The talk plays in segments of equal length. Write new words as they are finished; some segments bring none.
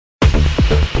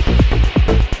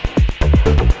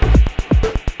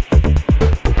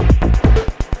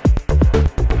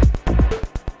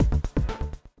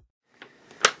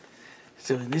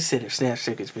this set of Snap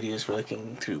Circuits videos, we're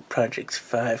looking through projects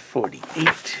 548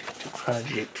 to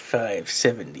project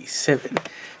 577.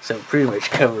 So pretty much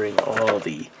covering all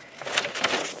the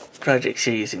projects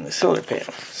here using the solar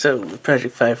panel. So with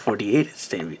project 548, it's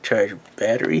the rechargeable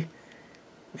battery.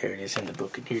 There it is in the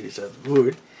book, and here it is on the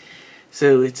board.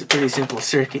 So it's a pretty simple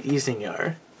circuit using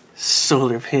our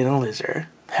solar panel as our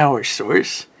power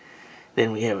source.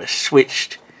 Then we have a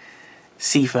switched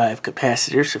C5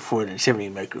 capacitor, so 470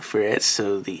 microfarads,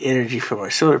 so the energy from our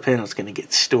solar panel is going to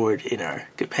get stored in our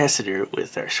capacitor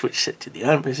with our switch set to the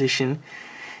on position.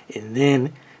 And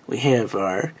then we have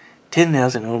our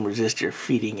 10,000 ohm resistor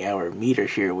feeding our meter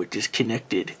here, which is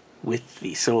connected with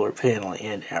the solar panel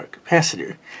and our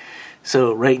capacitor.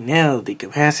 So right now the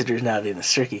capacitor is not in the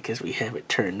circuit because we have it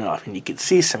turned off, and you can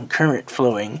see some current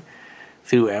flowing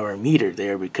through our meter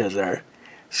there because our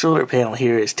solar panel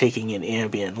here is taking in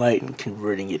ambient light and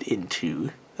converting it into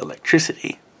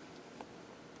electricity.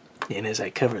 And as I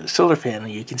cover the solar panel,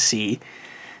 you can see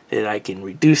that I can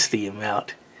reduce the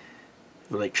amount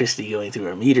of electricity going through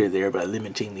our meter there by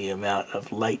limiting the amount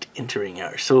of light entering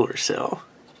our solar cell.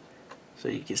 So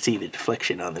you can see the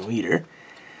deflection on the meter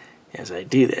as I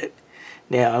do that.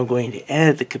 Now I'm going to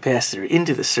add the capacitor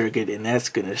into the circuit, and that's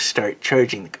going to start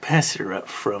charging the capacitor up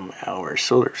from our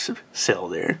solar cell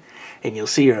there. And you'll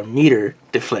see our meter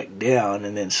deflect down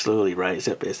and then slowly rise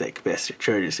up as that capacitor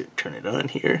charges. So turn it on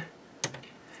here.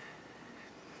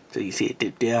 So you see it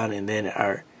dip down, and then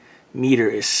our meter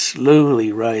is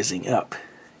slowly rising up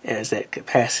as that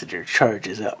capacitor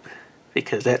charges up,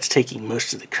 because that's taking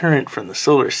most of the current from the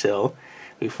solar cell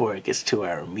before it gets to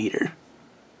our meter.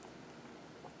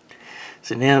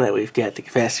 So now that we've got the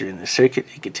capacitor in the circuit,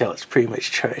 you can tell it's pretty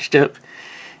much charged up.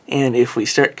 And if we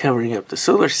start covering up the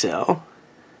solar cell,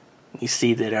 you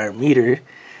see that our meter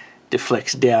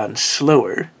deflects down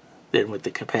slower than with the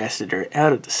capacitor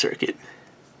out of the circuit.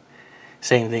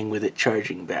 Same thing with it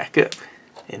charging back up.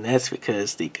 And that's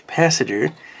because the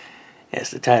capacitor, as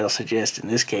the title suggests in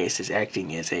this case, is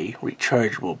acting as a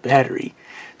rechargeable battery.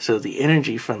 So the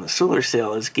energy from the solar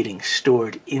cell is getting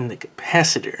stored in the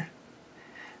capacitor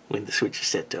when the switch is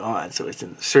set to on, so it's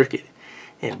in the circuit.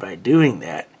 And by doing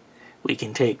that, we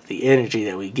can take the energy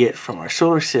that we get from our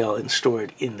solar cell and store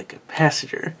it in the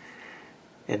capacitor.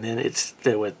 And then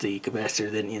what the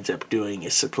capacitor then ends up doing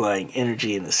is supplying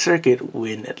energy in the circuit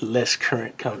when less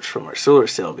current comes from our solar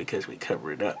cell because we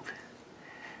cover it up.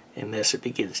 And thus it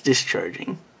begins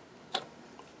discharging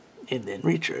and then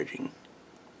recharging.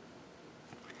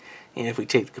 And if we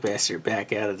take the capacitor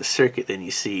back out of the circuit, then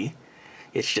you see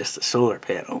it's just the solar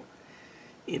panel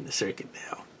in the circuit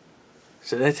now.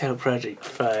 So that's how project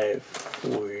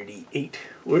 548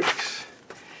 works.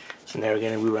 So now we're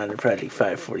going to move on to project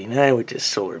 549, which is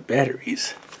solar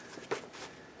batteries.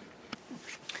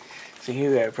 So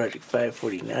here we are, project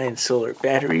 549, solar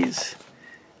batteries.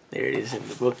 There it is in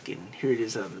the book, and here it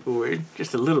is on the board.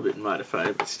 Just a little bit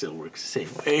modified, but still works the same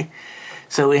way.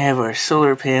 So we have our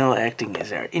solar panel acting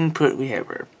as our input. We have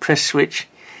our press switch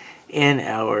and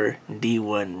our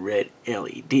D1 red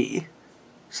LED.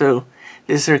 So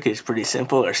this circuit is pretty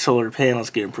simple. Our solar panel is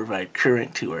going to provide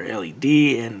current to our LED,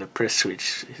 and the press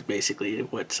switch is basically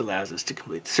what allows us to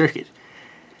complete the circuit.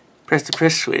 Press the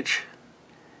press switch.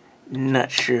 Not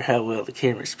sure how well the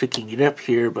camera is picking it up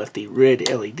here, but the red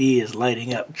LED is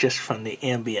lighting up just from the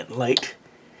ambient light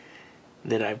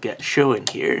that I've got showing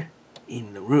here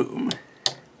in the room.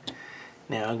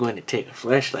 Now I'm going to take a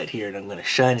flashlight here and I'm going to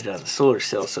shine it on the solar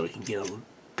cell so we can get a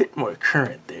bit more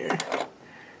current there.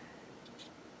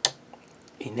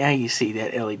 And now you see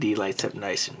that LED lights up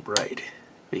nice and bright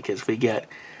because we got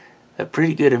a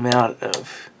pretty good amount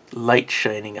of light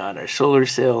shining on our solar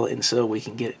cell, and so we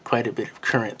can get quite a bit of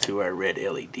current through our red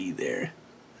LED there.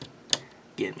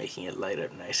 Again, making it light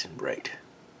up nice and bright.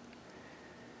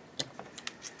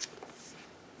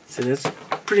 So that's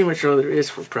pretty much all there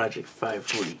is for project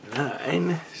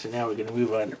 549. So now we're going to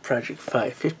move on to project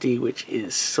 550, which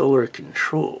is solar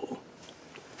control.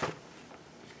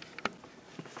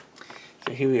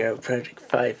 So here we are, project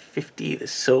 550, the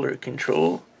solar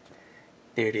control.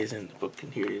 There it is in the book,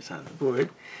 and here it is on the board.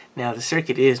 Now the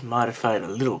circuit is modified a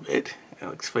little bit.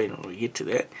 I'll explain when we get to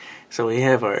that. So we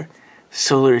have our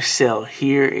solar cell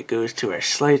here. It goes to our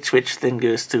slide switch, then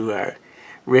goes through our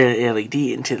red LED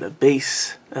into the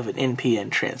base of an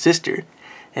NPN transistor.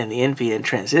 And the NPN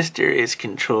transistor is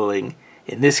controlling,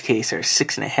 in this case, our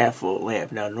 6.5 volt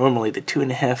lamp. Now normally the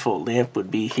 2.5 volt lamp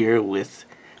would be here with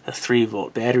a 3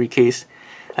 volt battery case.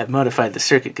 I've modified the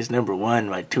circuit because number one,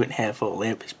 my 2.5 volt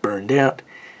lamp is burned out,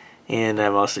 and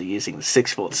I'm also using the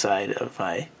 6 volt side of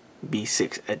my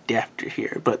B6 adapter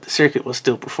here. But the circuit will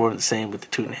still perform the same with the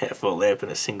 2.5 volt lamp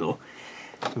and a single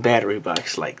battery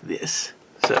box like this.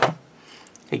 So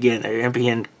again, our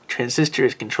NPN transistor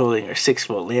is controlling our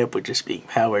 6-volt lamp, which is being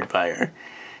powered by our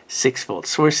 6-volt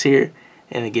source here.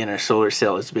 And again, our solar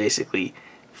cell is basically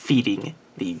feeding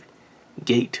the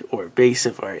gate or base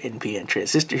of our NPN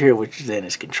transistor here, which then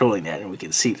is controlling that, and we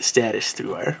can see the status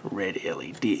through our red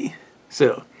LED.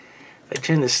 So if I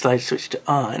turn this slide switch to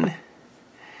on,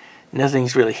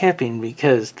 nothing's really happening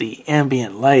because the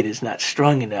ambient light is not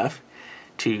strong enough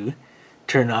to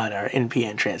turn on our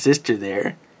NPN transistor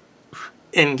there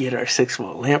and get our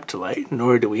 6-volt lamp to light,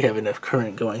 nor do we have enough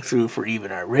current going through for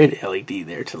even our red LED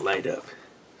there to light up.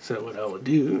 So what I will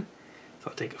do is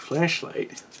I'll take a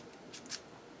flashlight,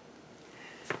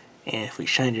 and if we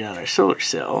shine it on our solar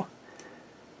cell,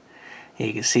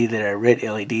 you can see that our red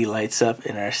LED lights up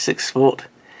and our 6-volt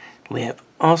lamp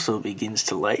also begins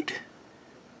to light.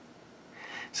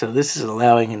 So this is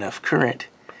allowing enough current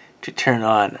to turn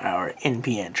on our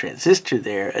NPN transistor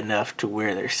there enough to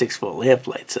where their 6-volt lamp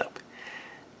lights up.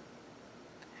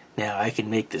 Now I can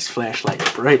make this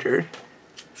flashlight brighter,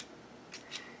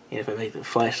 and if I make the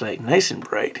flashlight nice and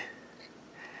bright,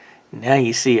 now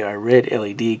you see our red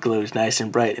LED glows nice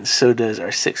and bright, and so does our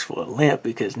 6-volt lamp,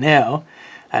 because now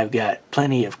I've got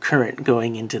plenty of current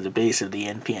going into the base of the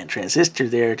NPN transistor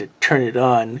there to turn it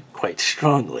on quite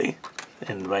strongly.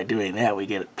 And by doing that, we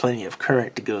get plenty of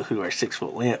current to go through our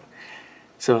 6-volt lamp,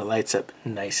 so it lights up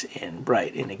nice and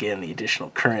bright. And again, the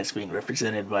additional current is being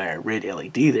represented by our red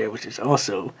LED there, which is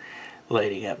also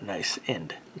lighting up nice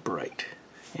and bright.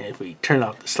 And if we turn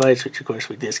off the slide switch, of course,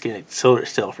 we disconnect the solar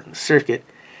cell from the circuit,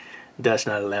 thus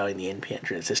not allowing the NPN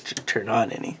transistor to turn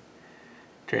on any.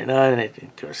 Turn it on, and it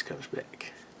of course comes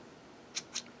back.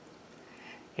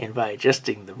 And by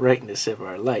adjusting the brightness of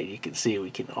our light, you can see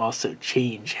we can also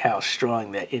change how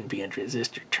strong that NPN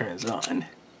transistor turns on.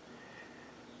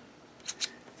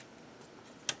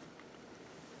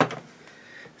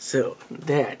 So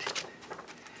that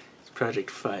is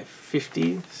project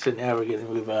 550. So now we're going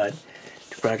to move on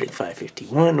to project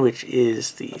 551, which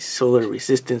is the solar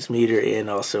resistance meter, and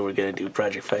also we're going to do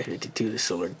project 552, the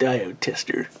solar diode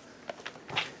tester.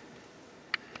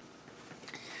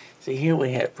 So here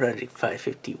we have project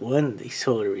 551, the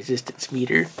solar resistance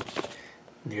meter.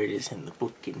 There it is in the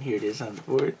book, and here it is on the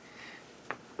board.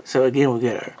 So again, we've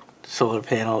got our solar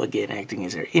panel, again acting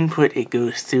as our input. It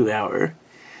goes through our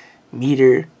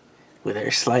meter with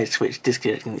our slide switch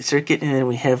disconnecting the circuit, and then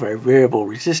we have our variable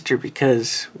resistor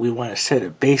because we want to set a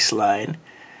baseline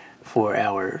for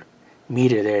our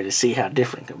meter there to see how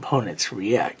different components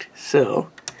react. So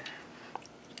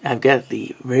I've got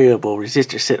the variable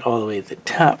resistor set all the way at the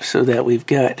top so that we've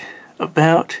got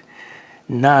about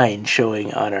 9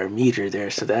 showing on our meter there.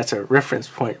 So that's our reference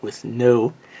point with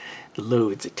no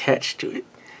loads attached to it.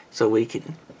 So we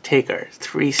can take our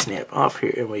 3-snap off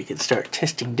here and we can start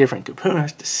testing different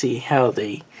components to see how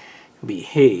they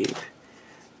behave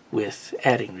with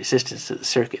adding resistance to the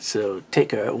circuit. So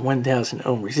take a 1000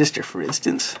 ohm resistor, for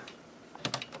instance.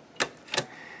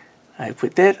 I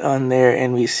put that on there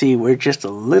and we see we're just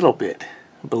a little bit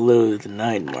below the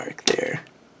 9 mark there.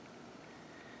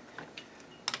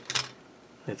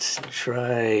 Let's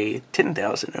try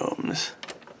 10,000 ohms.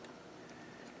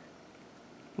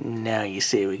 Now you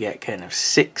see we got kind of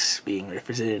 6 being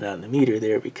represented on the meter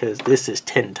there because this is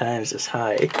 10 times as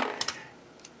high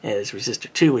as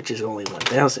resistor 2, which is only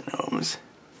 1000 ohms.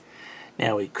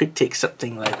 Now we could take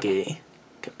something like a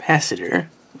capacitor.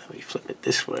 Let me flip it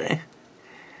this way.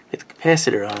 With the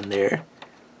capacitor on there,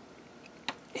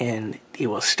 and it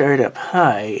will start up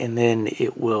high and then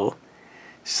it will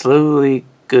slowly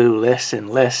go less and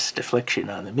less deflection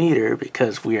on the meter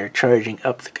because we are charging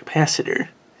up the capacitor.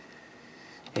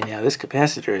 And now this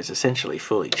capacitor is essentially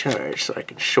fully charged, so I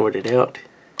can short it out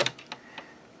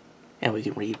and we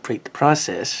can repeat the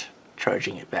process,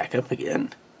 charging it back up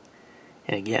again.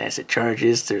 And again, as it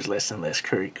charges, there's less and less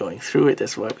current going through it.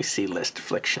 That's why we see less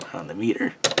deflection on the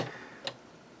meter.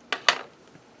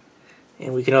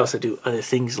 And we can also do other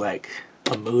things like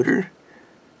a motor.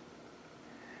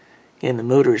 And the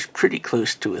motor is pretty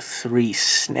close to a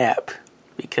 3-snap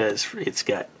because it's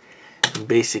got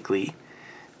basically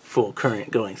full current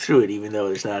going through it, even though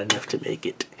there's not enough to make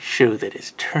it show that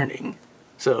it's turning.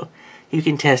 So you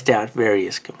can test out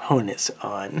various components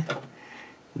on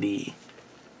the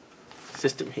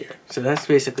system here. So that's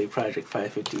basically project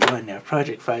 551. Now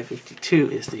project 552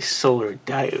 is the solar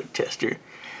diode tester.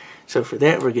 So for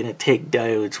that, we're going to take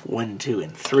diodes 1, 2,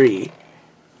 and 3,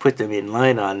 put them in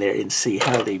line on there, and see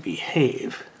how they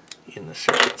behave in the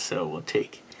circuit. So we'll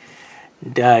take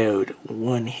diode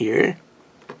 1 here,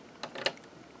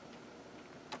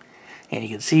 And you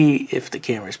can see if the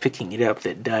camera is picking it up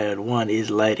that diode 1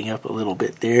 is lighting up a little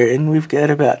bit there, and we've got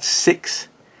about 6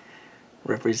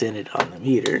 represented on the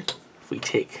meter. If we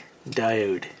take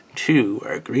diode 2,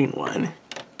 our green one,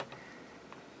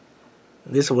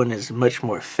 this one is much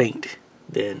more faint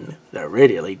than the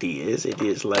red LED is. It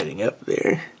is lighting up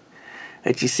there.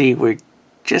 But you see, we're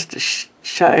just a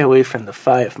shy away from the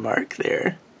 5 mark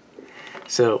there.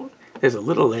 So there's a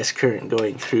little less current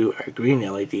going through our green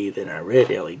LED than our red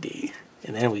LED.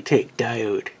 And then we take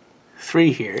diode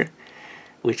 3 here,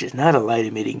 which is not a light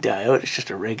emitting diode, it's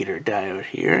just a regular diode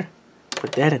here.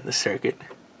 Put that in the circuit.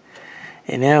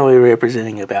 And now we're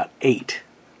representing about 8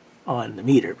 on the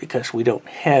meter because we don't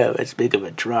have as big of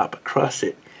a drop across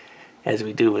it as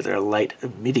we do with our light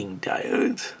emitting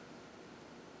diodes.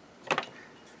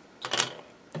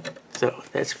 So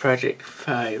that's project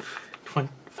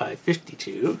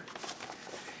 552.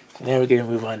 Now we're going to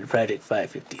move on to project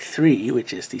 553,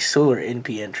 which is the solar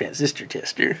NPN transistor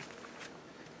tester.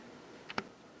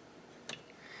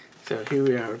 So here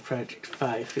we are with project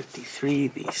 553,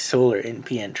 the solar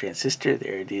NPN transistor.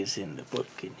 There it is in the book,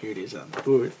 and here it is on the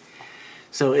board.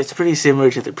 So it's pretty similar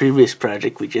to the previous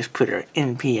project. We just put our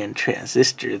NPN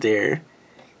transistor there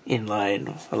in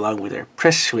line along with our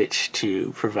press switch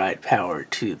to provide power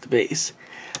to the base.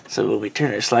 So when we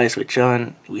turn our slide switch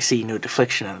on, we see no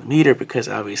deflection on the meter because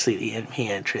obviously the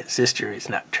NPN transistor is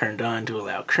not turned on to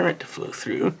allow current to flow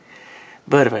through.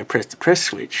 But if I press the press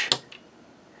switch,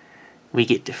 we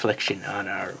get deflection on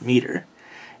our meter.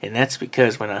 And that's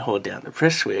because when I hold down the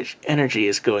press switch, energy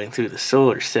is going through the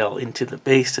solar cell into the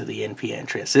base of the NPN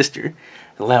transistor,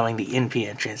 allowing the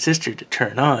NPN transistor to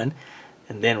turn on,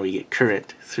 and then we get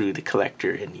current through the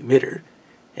collector and emitter.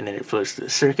 And then it flows through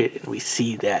the circuit, and we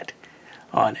see that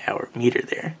on our meter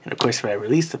there. And of course, if I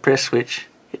release the press switch,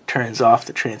 it turns off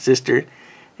the transistor,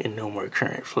 and no more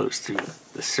current flows through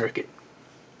the circuit.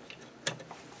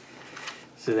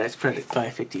 So that's project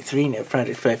 553. Now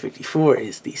project 554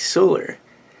 is the solar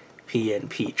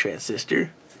PNP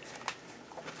transistor.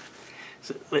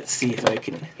 So let's see if I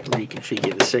can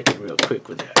reconfigure the circuit real quick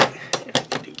without having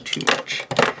to do too much.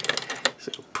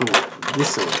 So pull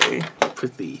this away,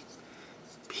 put the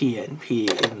PNP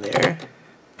in there.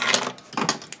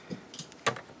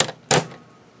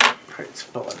 Parts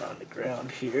falling on the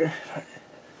ground here.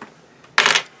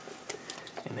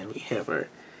 And then we have our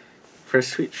press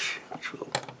switch, which will,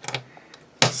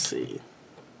 let's see,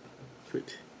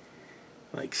 put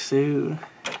like so.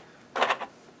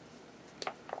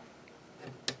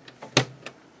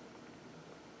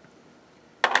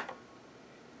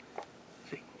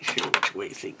 Making sure which way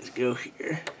things go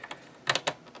here.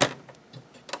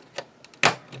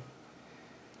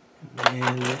 And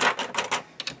then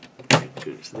that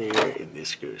goes there, and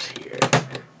this goes here.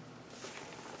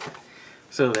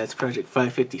 So that's project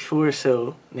 554.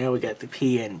 So now we got the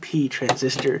PNP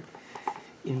transistor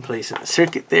in place of the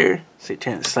circuit there. So you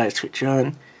turn the slide switch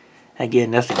on. Again,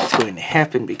 nothing is going to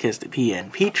happen because the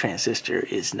PNP transistor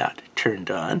is not turned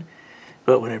on.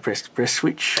 But when I press the press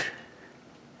switch,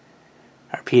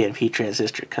 our PNP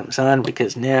transistor comes on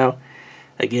because now,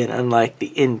 again, unlike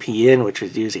the NPN, which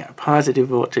was using our positive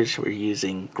voltage, we're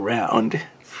using ground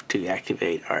to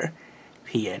activate our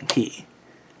PNP.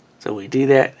 So we do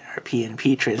that, our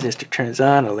PNP transistor turns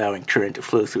on, allowing current to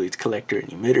flow through its collector and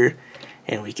emitter,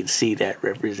 and we can see that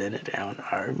represented on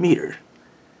our meter.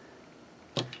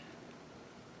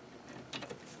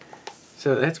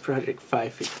 So that's project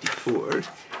 554.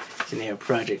 So now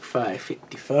project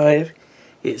 555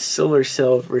 is solar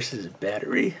cell versus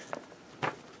battery.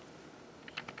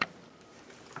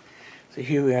 So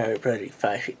here we are at project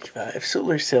 555,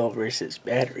 solar cell versus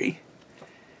battery.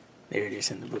 There it is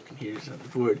in the book, and here's on the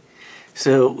board.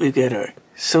 So we've got our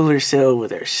solar cell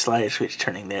with our slide switch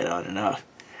turning that on and off.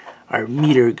 Our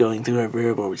meter going through our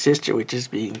variable resistor, which is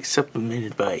being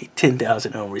supplemented by a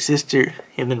 10,000 ohm resistor.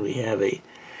 And then we have a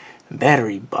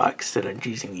battery box that I'm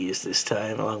choosing to use this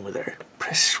time, along with our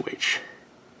press switch.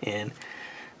 And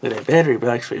with our battery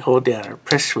box, we hold down our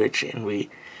press switch and we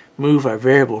move our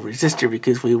variable resistor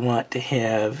because we want to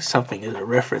have something as a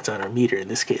reference on our meter. In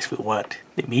this case, we want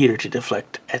the meter to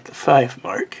deflect at the 5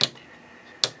 mark.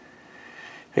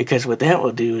 Because what that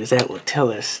will do is that will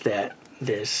tell us that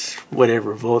there's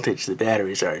whatever voltage the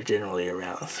batteries are, generally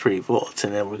around 3 volts.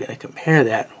 And then we're going to compare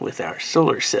that with our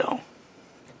solar cell.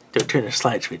 So turn the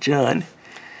slide switch on.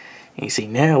 And you see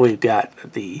now we've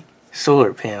got the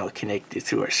solar panel connected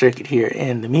through our circuit here.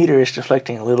 And the meter is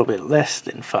deflecting a little bit less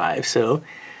than 5. So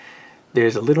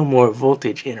there's a little more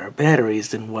voltage in our batteries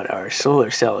than what our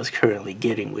solar cell is currently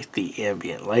getting with the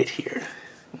ambient light here.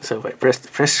 So if I press the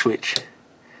press switch,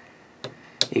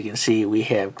 you can see we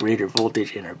have greater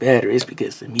voltage in our batteries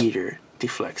because the meter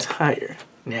deflects higher.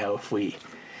 Now if we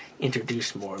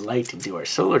introduce more light into our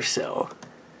solar cell,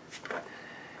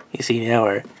 you see now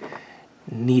our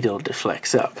needle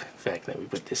deflects up. In fact, let me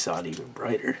put this on even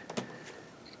brighter.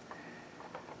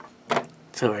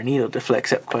 So our needle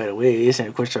deflects up quite a ways, and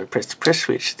of course if I press the press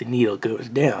switch, the needle goes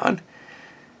down.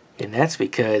 And that's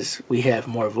because we have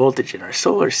more voltage in our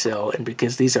solar cell, and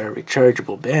because these are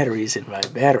rechargeable batteries in my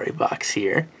battery box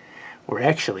here, we're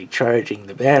actually charging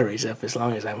the batteries up as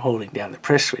long as I'm holding down the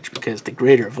press switch, because the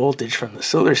greater voltage from the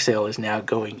solar cell is now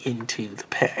going into the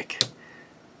pack.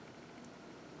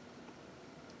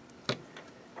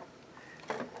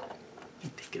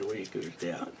 Take it away, it goes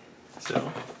down.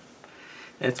 So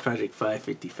that's project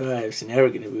 555. So now we're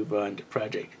going to move on to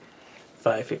project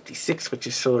 556, which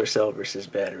is solar cell versus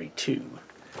battery 2.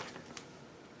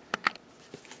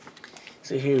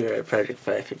 So here we are at project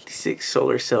 556,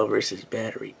 solar cell versus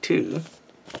battery 2.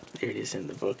 There it is in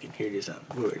the book, and here it is on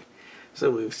the board.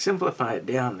 So we've simplified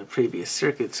down the previous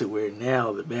circuit, so where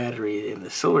now the battery and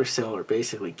the solar cell are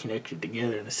basically connected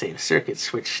together in the same circuit,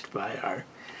 switched by our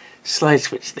slide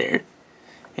switch there.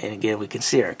 And again, we can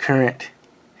see our current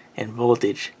and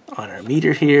voltage on our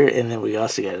meter here, and then we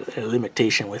also got a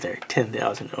limitation with our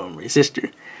 10,000 ohm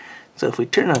resistor. So if we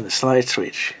turn on the slide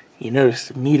switch, you notice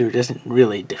the meter doesn't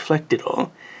really deflect at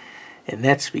all, and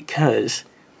that's because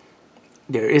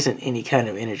there isn't any kind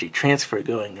of energy transfer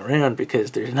going around,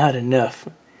 because there's not enough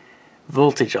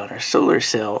voltage on our solar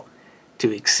cell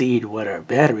to exceed what our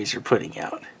batteries are putting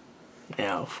out.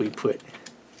 Now if we put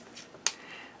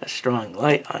a strong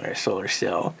light on our solar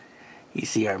cell, you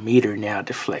see our meter now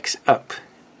deflects up,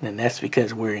 and that's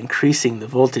because we're increasing the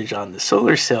voltage on the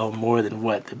solar cell more than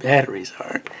what the batteries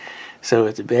are. So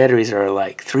if the batteries are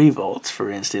like 3 volts, for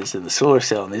instance, then the solar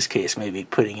cell in this case may be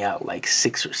putting out like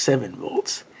 6 or 7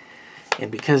 volts.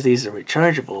 And because these are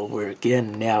rechargeable, we're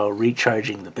again now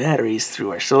recharging the batteries through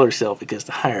our solar cell, because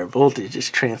the higher voltage is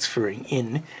transferring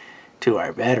in to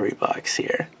our battery box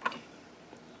here.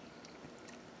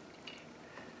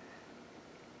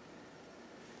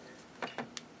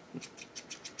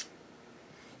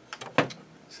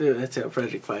 So that's how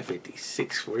project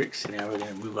 556 works. Now we're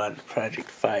going to move on to project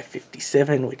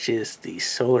 557, which is the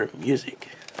solar music.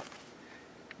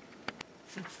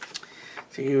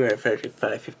 So here we are at project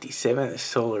 557, the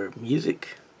solar music.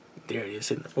 There it is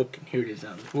in the book, and here it is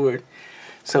on the board.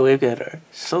 So we've got our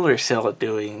solar cell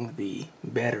doing the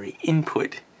battery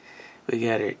input. We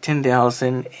got our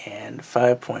 10,000 and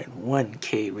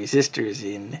 5.1K resistors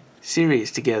in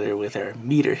series together with our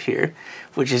meter here,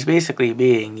 which is basically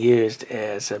being used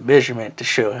as a measurement to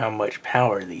show how much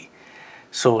power the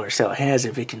solar cell has,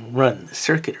 if it can run the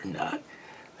circuit or not.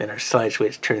 Then our slide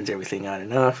switch turns everything on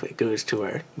and off. It goes to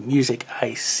our music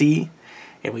IC,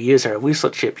 and we use our whistle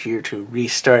chip here to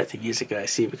restart the music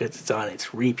IC because it's on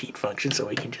its repeat function, so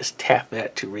we can just tap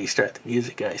that to restart the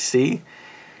music IC.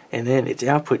 And then its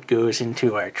output goes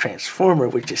into our transformer,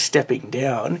 which is stepping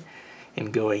down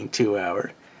and going to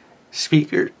our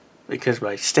speaker, because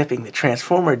by stepping the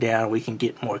transformer down we can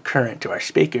get more current to our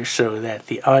speakers so that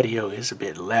the audio is a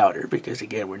bit louder, because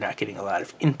again we're not getting a lot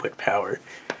of input power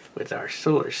with our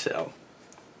solar cell.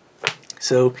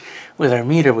 So with our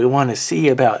meter we want to see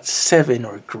about 7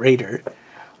 or greater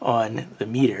on the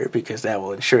meter, because that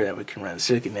will ensure that we can run the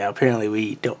circuit. Now apparently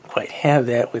we don't quite have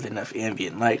that with enough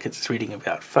ambient light, because it's reading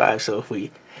about 5, so if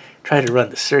we try to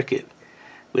run the circuit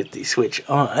with the switch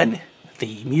on,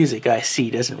 the music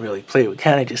IC doesn't really play. We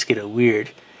kind of just get a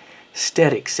weird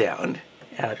static sound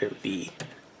out of the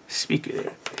speaker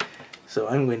there. So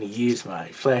I'm going to use my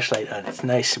flashlight on its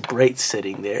nice bright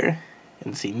setting there,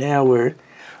 and see now we're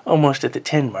almost at the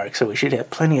 10 mark, so we should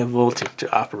have plenty of voltage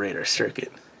to operate our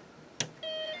circuit.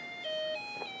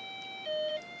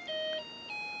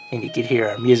 And you can hear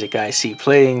our music IC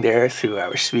playing there through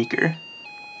our speaker.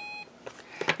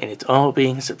 And it's all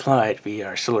being supplied via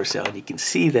our solar cell. And you can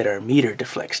see that our meter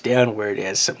deflects downward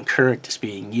as some current is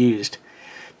being used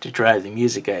to drive the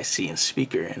music IC and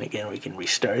speaker. And again, we can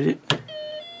restart it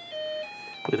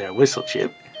with our whistle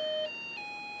chip.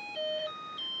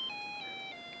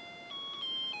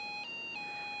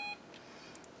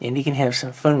 And you can have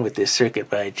some fun with this circuit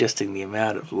by adjusting the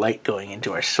amount of light going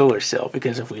into our solar cell,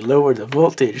 because if we lower the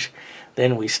voltage,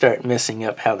 then we start messing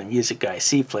up how the music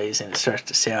IC plays, and it starts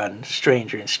to sound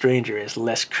stranger and stranger as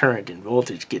less current and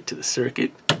voltage get to the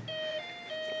circuit.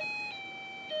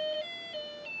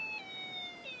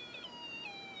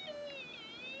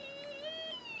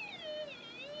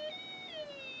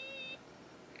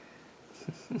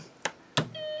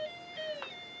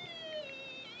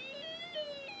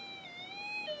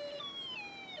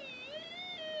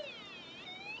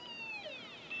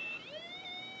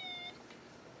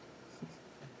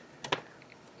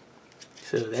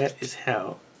 So that is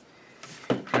how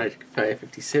Project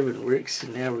 557 works.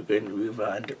 And now we're going to move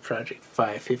on to Project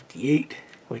 558,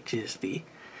 which is the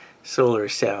Solar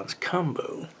Sounds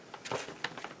Combo.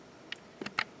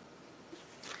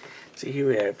 So here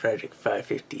we have Project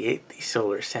 558, the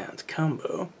Solar Sounds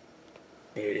Combo.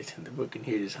 There it is in the book, and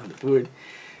here it is on the board.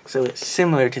 So it's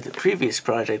similar to the previous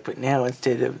project, but now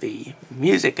instead of the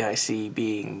music IC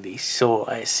being the sole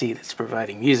IC that's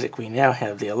providing music, we now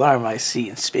have the alarm IC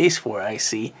and Space 4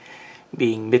 IC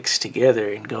being mixed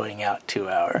together and going out to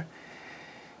our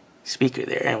speaker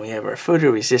there. And we have our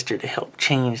photoresistor to help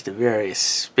change the various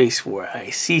Space 4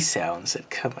 IC sounds that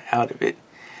come out of it.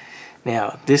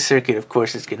 Now, this circuit, of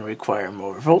course, is going to require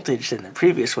more voltage than the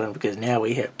previous one because now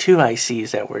we have two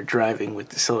ICs that we're driving with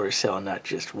the solar cell, not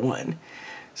just one.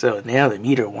 So now the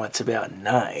meter wants about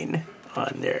 9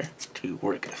 on there to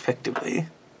work effectively.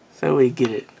 So we get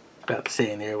it about the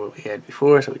same there what we had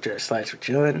before. So we turn our slide switch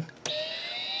on.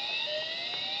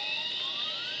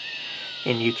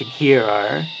 And you can hear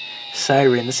our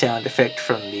siren sound effect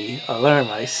from the alarm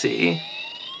IC.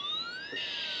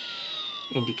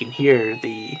 And you can hear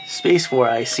the Space 4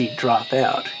 IC drop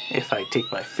out if I take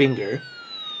my finger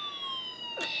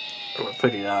or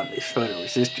put it on the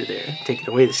photoresistor there. Take it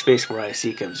away, the Space 4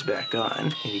 IC comes back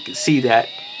on. And you can see that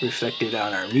reflected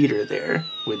on our meter there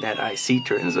when that IC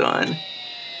turns on.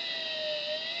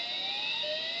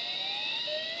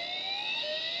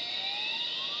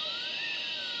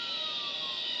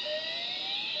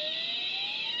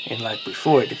 And like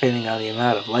before, depending on the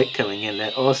amount of light coming in,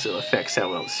 that also affects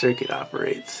how well the circuit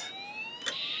operates.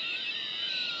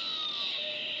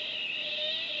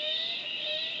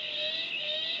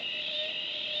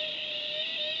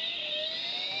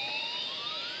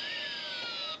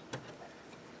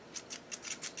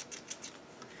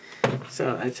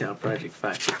 So that's how Project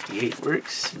 558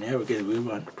 works. Now we're going to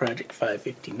move on to Project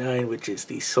 559, which is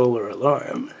the solar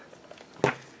alarm.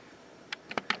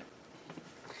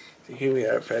 So here we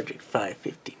are at Project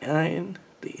 559,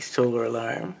 the solar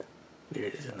alarm. There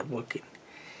it is in the book, and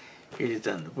here it is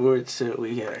on the board. So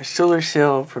we got our solar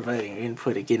cell providing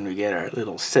input. Again, we get our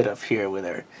little setup here with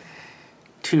our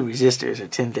two resistors, a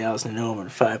 10,000 ohm and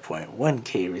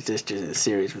 5.1K resistors in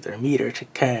series with our meter to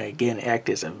kind of, again, act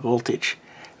as a voltage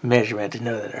measurement to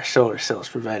know that our solar cell is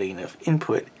providing enough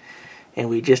input. And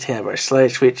we just have our slide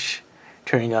switch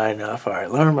turning on and off our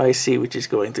alarm IC, which is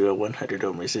going through a 100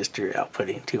 ohm resistor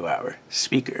outputting to our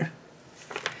speaker.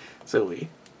 So we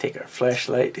take our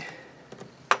flashlight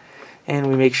and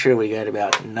we make sure we got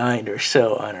about 9 or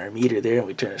so on our meter there, and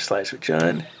we turn our slide switch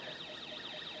on.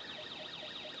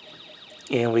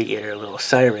 And we get our little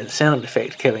siren sound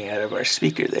effect coming out of our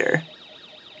speaker there.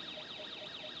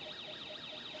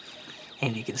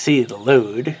 And you can see the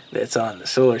load that's on the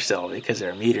solar cell because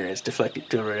our meter is deflected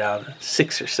to around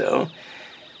 6 or so.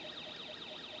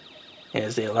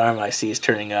 As the alarm IC is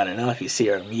turning on and off, you see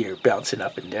our meter bouncing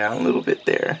up and down a little bit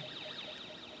there.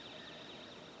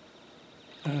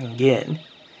 And again,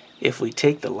 if we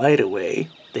take the light away,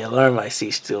 the alarm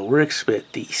IC still works,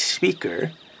 but the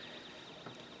speaker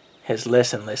has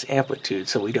less and less amplitude,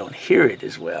 so we don't hear it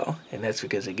as well. And that's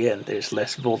because, again, there's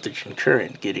less voltage and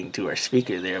current getting to our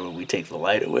speaker there when we take the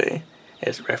light away,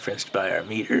 as referenced by our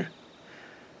meter.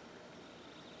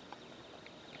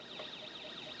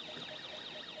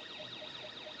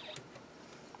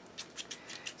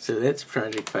 So that's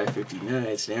Project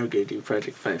 559. So now we're going to do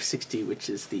Project 560, which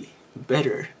is the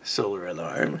better solar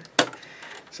alarm.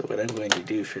 So what I'm going to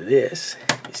do for this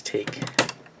is take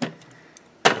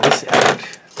this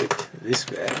out, put this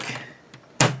back,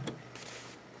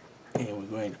 and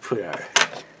we're going to put our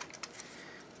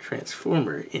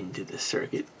transformer into the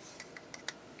circuit,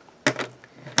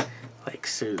 like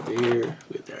so there,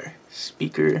 with our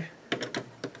speaker. Put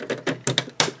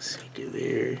the speaker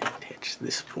there, attach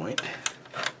this point.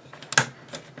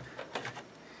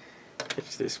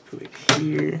 Touch this point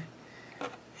here,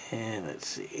 and let's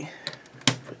see,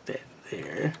 put that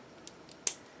there,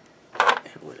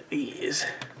 and one of these.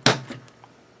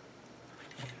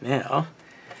 And now,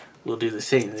 we'll do the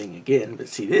same thing again, but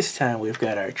see, this time we've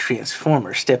got our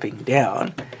transformer stepping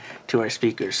down to our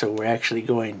speaker, so we're actually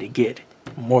going to get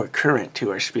more current to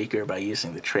our speaker by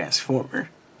using the transformer.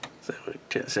 So we'll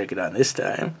turn the circuit on this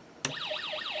time.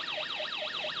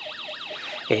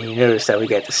 And you notice that we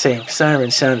got the same siren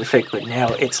sound effect, but now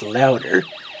it's louder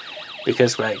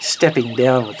because by stepping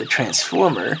down with the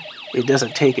transformer, it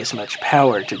doesn't take as much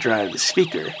power to drive the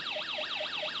speaker.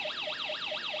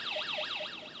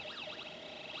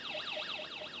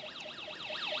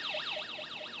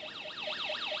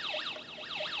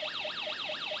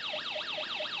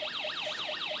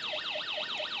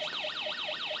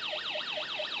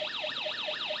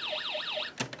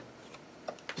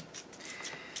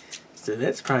 So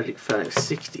that's project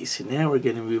 560. So now we're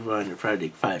going to move on to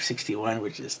project 561,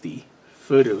 which is the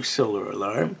photo solar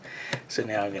alarm. So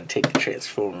now I'm going to take the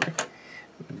transformer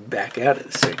back out of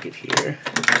the circuit here,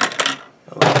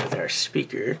 along with our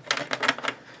speaker.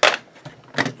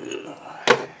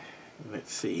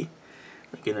 Let's see.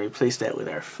 We're going to replace that with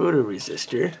our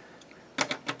photoresistor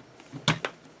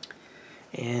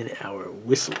and our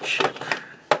whistle chip.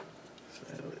 So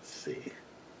let's see.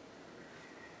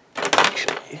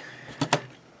 Actually,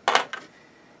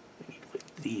 we need to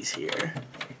put these here.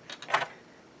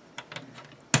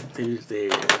 Those there,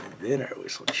 then our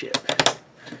whistle chip,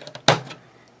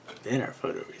 then our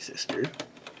photoresistor.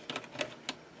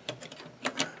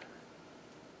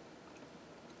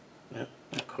 No,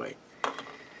 not quite.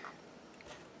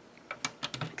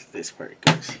 This part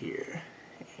goes here,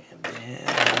 and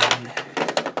then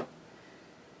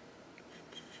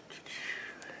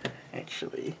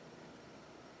actually,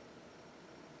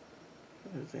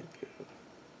 where does that go?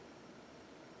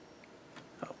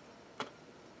 Oh,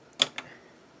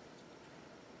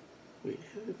 wait,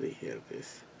 how did they have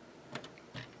this?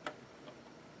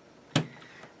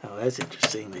 Oh, that's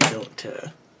interesting. They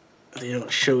don't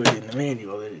show it in the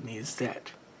manual that it needs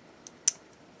that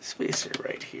spacer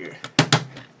right here.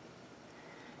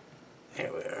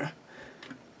 There we are.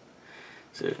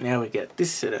 So now we got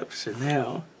this set up. So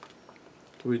now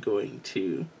we're going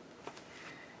to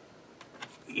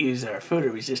use our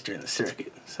photoresistor in the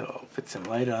circuit. So I'll put some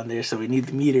light on there. So we need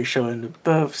the meter showing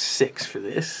above 6 for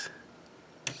this.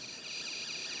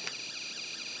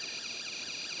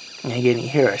 And again, you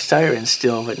hear our siren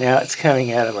still, but now it's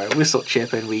coming out of our whistle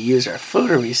chip, and we use our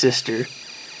photoresistor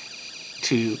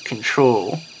to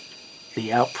control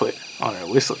the output on our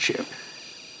whistle chip.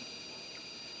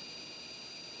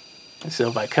 And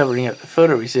so by covering up the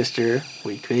photoresistor,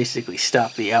 we basically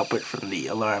stop the output from the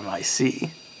alarm IC.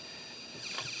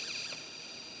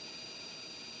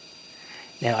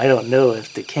 Now I don't know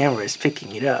if the camera is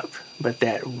picking it up, but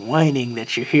that whining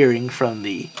that you're hearing from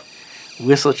the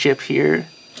whistle chip here,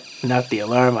 not the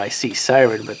alarm IC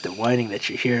siren, but the whining that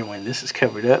you're hearing when this is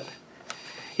covered up,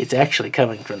 it's actually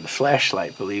coming from the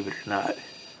flashlight, believe it or not.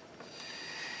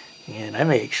 And I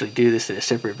may actually do this in a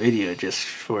separate video just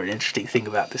for an interesting thing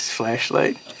about this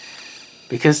flashlight.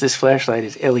 Because this flashlight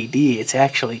is LED, it's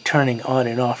actually turning on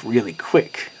and off really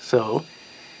quick. So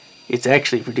it's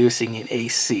actually producing an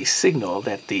AC signal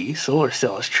that the solar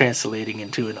cell is translating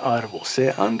into an audible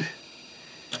sound.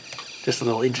 Just a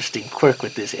little interesting quirk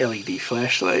with this LED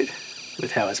flashlight,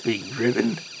 with how it's being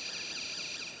driven.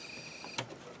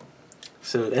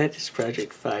 So that is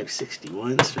project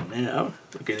 561. So now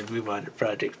we're going to move on to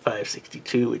project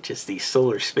 562, which is the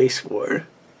Solar Space War.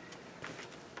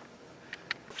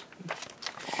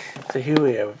 So here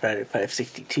we have project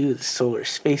 562, the Solar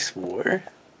Space War.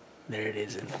 There it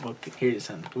is in the book, and here it is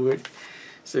on the board.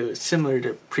 So it's similar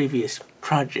to previous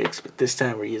projects, but this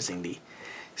time we're using the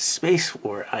Space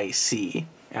War IC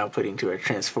outputting to our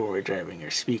transformer driving our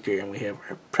speaker, and we have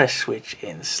our press switch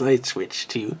and slide switch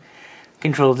to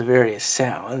control the various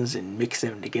sounds and mix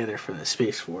them together from the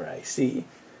Space War IC.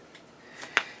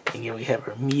 And again, we have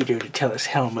our meter to tell us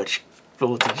how much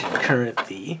voltage and current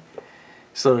the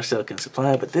solar cell can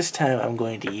supply, but this time I'm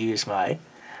going to use my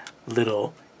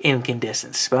little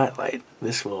incandescent spotlight.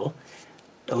 This will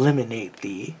eliminate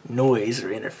the noise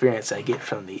or interference I get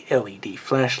from the LED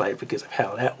flashlight because of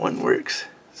how that one works.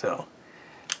 So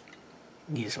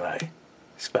use my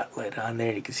spotlight on there,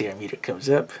 and you can see our meter comes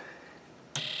up.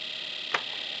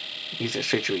 Use the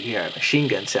switch, we hear our machine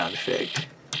gun sound effect.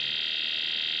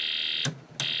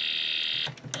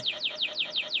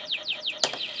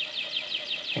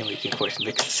 And we can of course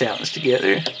mix the sounds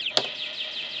together.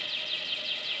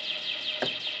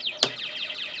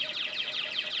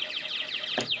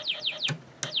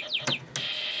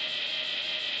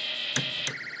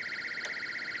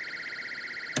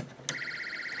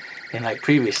 And like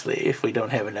previously, if we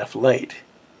don't have enough light,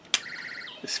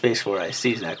 the Space War IC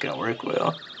is not going to work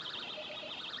well.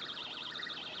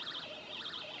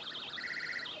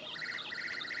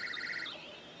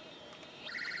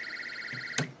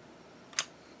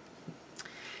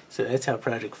 So that's how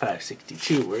project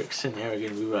 562 works, and now we're going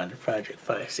to move on to project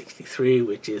 563,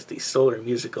 which is the Solar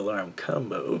Music Alarm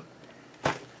Combo.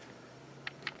 So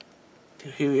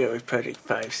here we are with project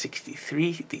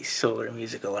 563, the Solar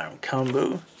Music Alarm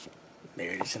Combo.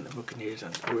 There it is in the book, and here's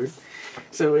on the board.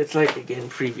 So it's like, again,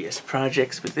 previous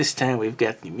projects, but this time we've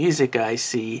got the music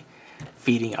IC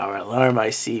feeding our alarm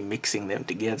IC, mixing them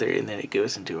together, and then it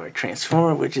goes into our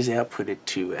transformer, which is outputted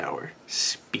to our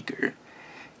speaker.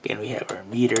 Again, we have our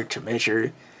meter to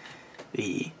measure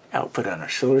the output on our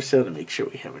solar cell to make sure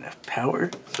we have enough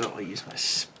power. So I'll use my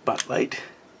spotlight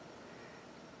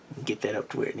and get that up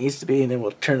to where it needs to be, and then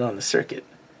we'll turn on the circuit.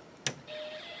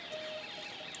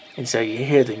 And so you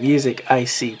hear the music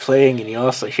IC playing, and you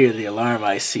also hear the alarm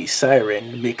IC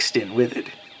siren mixed in with it.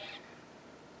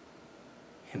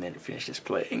 And then it finishes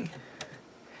playing.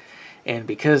 And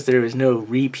because there is no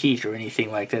repeat or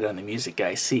anything like that on the music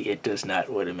IC, it does not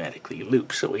automatically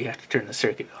loop. So we have to turn the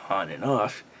circuit on and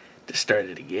off to start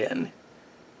it again.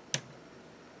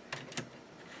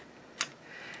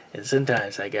 And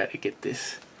sometimes I got to get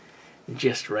this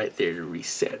just right there to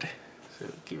reset. So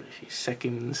give it a few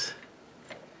seconds.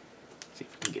 See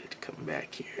if we can get it to come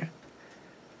back here.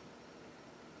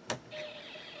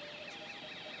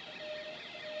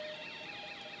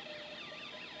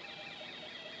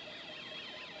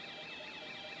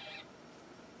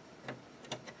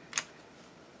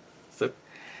 So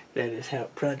that is how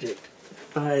project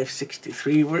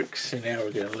 563 works, and now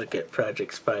we're going to look at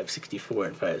projects 564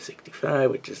 and 565,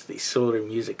 which is the Solar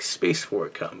Music Space War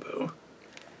combo.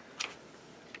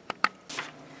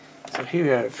 So here we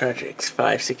are at projects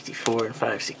 564 and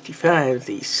 565,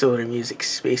 the Solar Music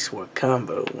Space War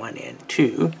combo 1 and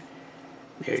 2.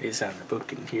 There it is on the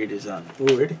book, and here it is on the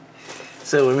board.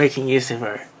 So we're making use of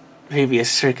our previous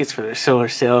circuits for the solar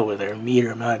cell with our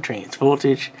meter monitoring its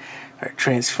voltage, our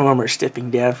transformer stepping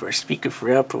down for our speaker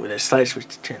for output with a slide switch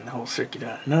to turn the whole circuit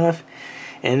on and off.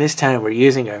 And this time we're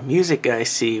using our music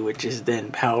IC, which is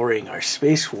then powering our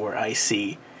Space War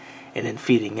IC and then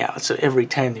feeding out. So every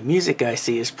time the music IC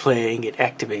is playing, it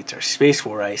activates our Space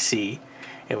War IC,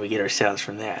 and we get our sounds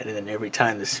from that. And then every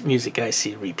time this music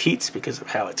IC repeats, because of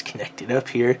how it's connected up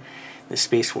here, the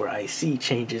Space War IC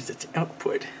changes its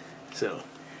output. So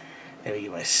let me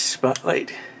get my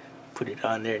spotlight, put it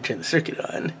on there and turn the circuit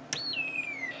on.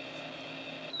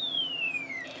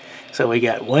 So we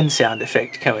got one sound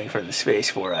effect coming from the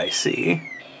Space War IC.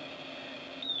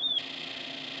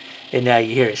 And now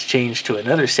you hear it's changed to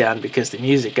another sound because the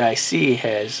music IC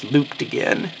has looped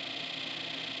again.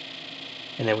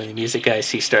 And then when the music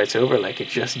IC starts over like it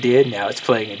just did, now it's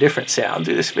playing a different sound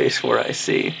through the Space War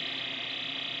IC.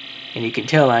 And you can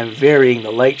tell I'm varying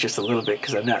the light just a little bit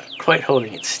because I'm not quite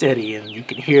holding it steady, and you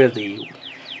can hear the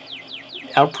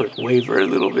output waver a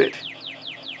little bit.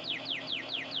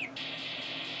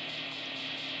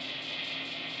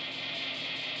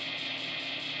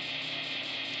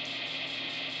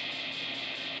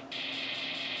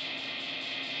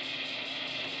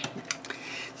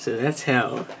 So that's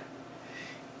how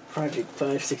project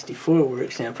 564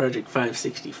 works. Now project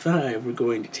 565, we're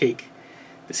going to take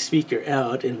the speaker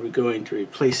out and we're going to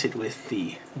replace it with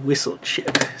the whistle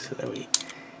chip. So let me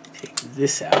take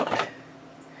this out,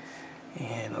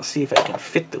 and I'll see if I can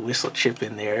fit the whistle chip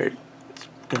in there. It's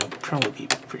going to probably be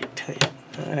pretty tight.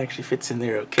 It actually fits in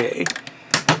there okay.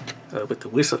 So I'll put the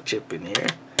whistle chip in here.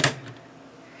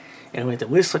 And with the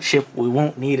whistle chip, we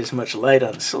won't need as much light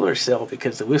on the solar cell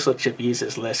because the whistle chip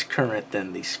uses less current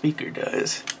than the speaker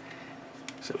does.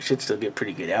 So we should still get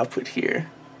pretty good output here.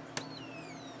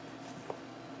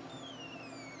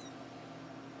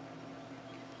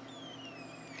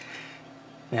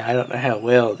 Now I don't know how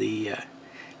well the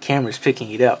camera's picking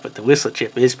it up, but the whistle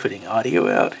chip is putting audio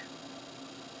out.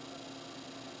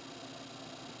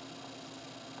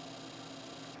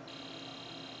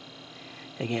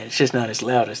 Again, it's just not as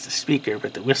loud as the speaker,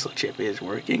 but the whistle chip is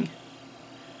working.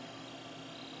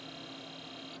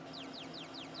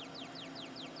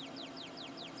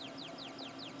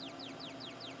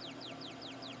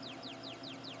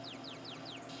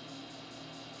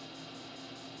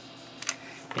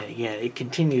 And again, it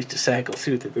continues to cycle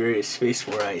through the various Space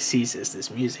War ICs as this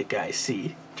music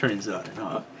IC turns on and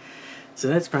off. So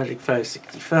that's project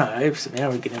 565. So now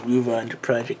we're going to move on to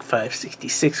project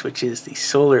 566, which is the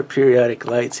Solar Periodic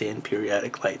Lights and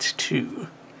Periodic Lights 2.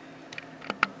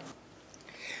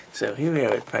 So here we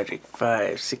are at project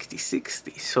 566,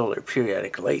 the Solar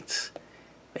Periodic Lights.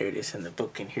 There it is in the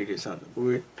book, and here it is on the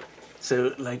board.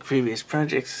 So like previous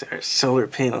projects, our solar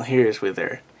panel here is with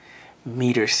our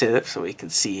meter setup so we can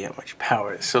see how much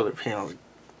power the solar panel is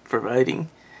providing.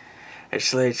 Our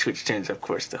slide switch turns, of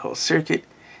course, the whole circuit.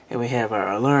 And we have our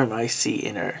alarm IC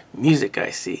and our music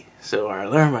IC. So our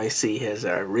alarm IC has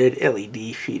our red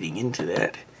LED feeding into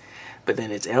that. But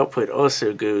then its output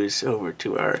also goes over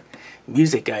to our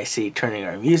music IC, turning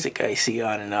our music IC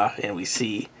on and off, and we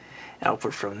see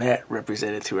output from that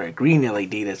represented through our green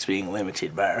LED that's being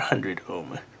limited by our 100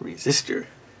 ohm resistor.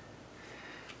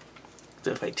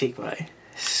 So if I take my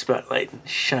spotlight and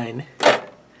shine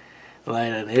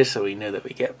light on there so we know that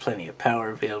we got plenty of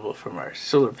power available from our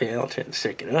solar panel, turn the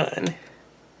circuit on,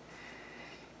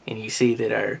 and you see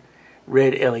that our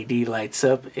red LED lights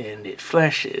up and it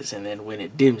flashes, and then when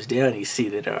it dims down you see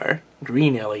that our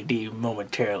green LED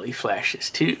momentarily flashes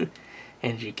too,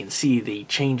 and you can see the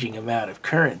changing amount of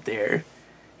current there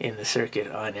in the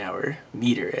circuit on our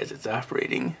meter as it's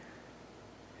operating.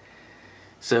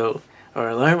 So our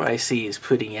alarm IC is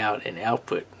putting out an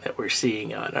output that we're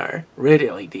seeing on our red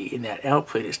LED, and that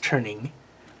output is turning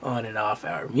on and off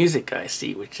our music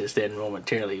IC, which is then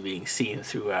momentarily being seen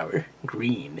through our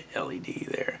green LED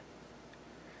there.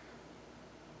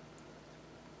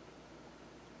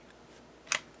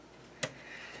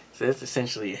 So that's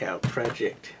essentially how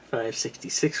Project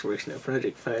 566 works. Now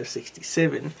Project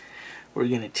 567, we're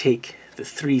going to take the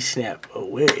 3 snap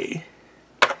away.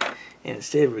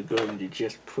 Instead we're going to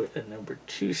just put a number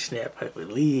 2 snap, I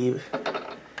believe,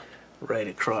 right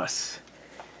across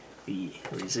the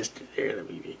resistor there. Let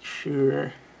me make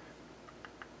sure.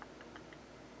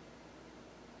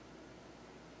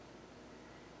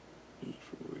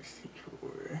 C4,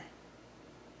 C4.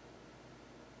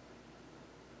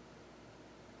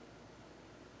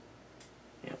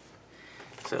 Yep.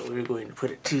 So we're going to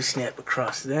put a 2 snap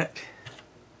across that.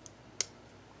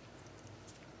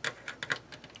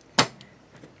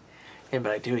 And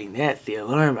by doing that, the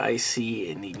alarm IC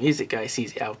and the music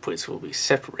IC's outputs will be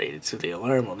separated, so the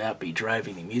alarm will not be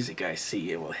driving the music IC,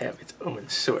 it will have its own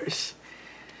source.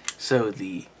 So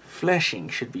the flashing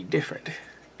should be different.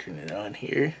 Turn it on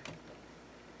here.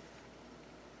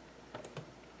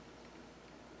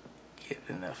 Get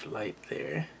enough light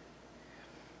there.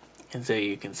 And so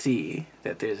you can see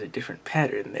that there's a different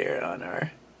pattern there on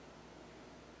our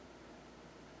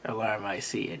alarm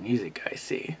IC and music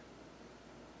IC.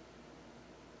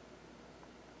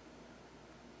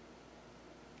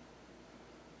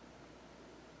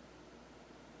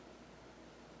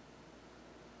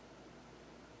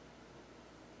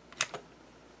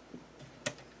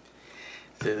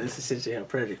 So that's essentially how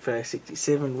Project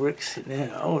 567 works.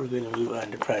 Now we're going to move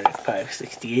on to Project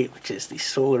 568, which is the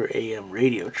Solar AM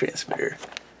radio transmitter.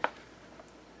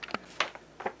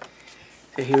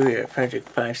 So here we are at Project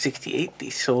 568, the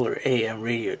Solar AM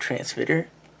radio transmitter.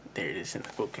 There it is in the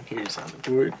book, and here's on the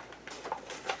board.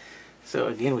 So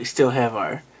again, we still have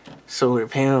our solar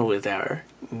panel with our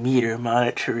meter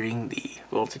monitoring the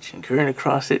voltage and current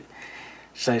across it.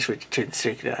 Side switch to turn the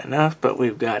circuit on and off, but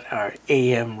we've got our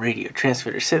AM radio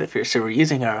transmitter set up here. So we're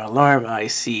using our alarm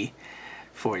IC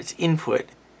for its input,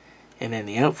 and then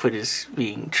the output is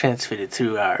being transmitted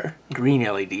through our green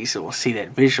LED, so we'll see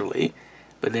that visually.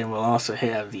 But then we'll also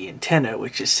have the antenna,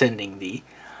 which is sending the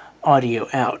audio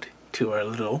out to our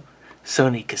little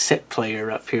Sony cassette player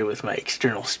up here with my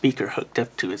external speaker hooked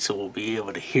up to it, so we'll be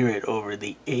able to hear it over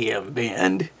the AM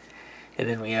band. And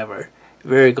then we have our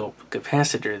variable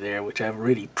capacitor there, which I've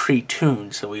already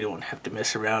pre-tuned, so we don't have to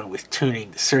mess around with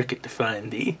tuning the circuit to find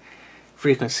the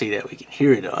frequency that we can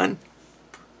hear it on.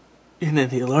 And then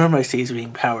the alarm IC is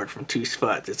being powered from 2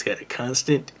 spots. It's got a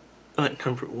constant on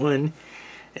number 1,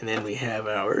 and then we have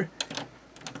our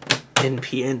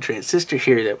NPN transistor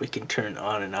here that we can turn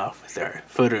on and off with our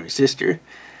photoresistor.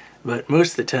 But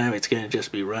most of the time it's going to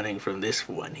just be running from this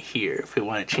one here. If we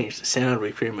want to change the sound,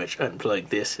 we pretty much unplug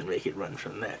this and make it run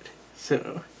from that.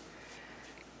 So,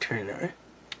 turn our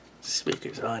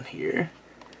speakers on here.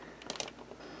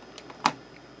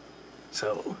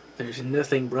 So, there's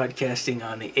nothing broadcasting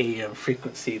on the AM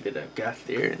frequency that I've got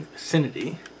there in the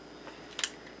vicinity.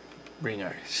 Bring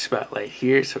our spotlight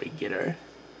here so we can get our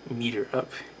meter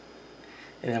up.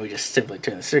 And then we just simply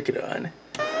turn the circuit on.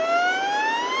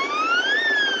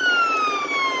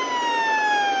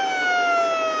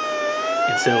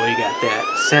 And so we got that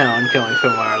sound coming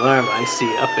from our alarm IC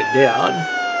up and down,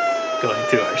 going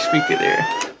through our speaker there.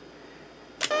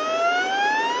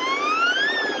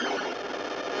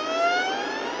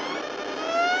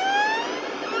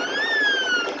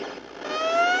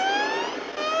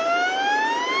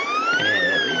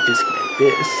 And we disconnect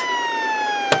this.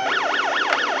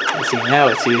 And see, now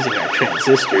it's using our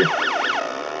transistor.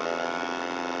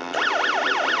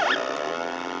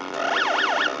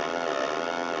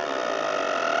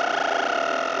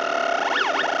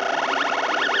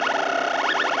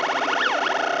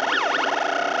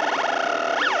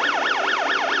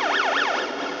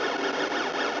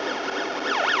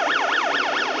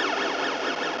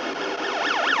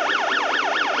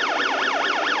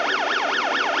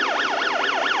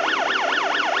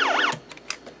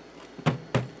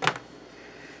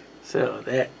 So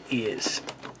that is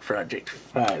Project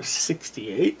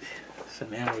 568. So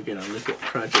now we're going to look at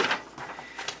Project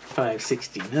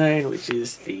 569, which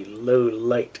is the Low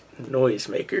Light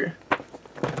Noisemaker.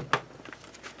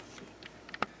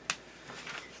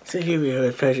 So here we are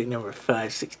with project number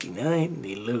 569,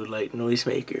 the Low Light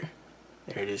Noisemaker.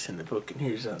 There it is in the book, and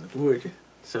here's on the board.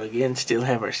 So again, still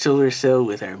have our solar cell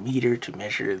with our meter to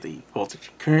measure the voltage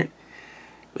and current.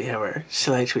 We have our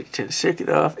slide switch to the circuit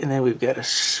off, and then we've got a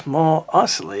small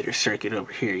oscillator circuit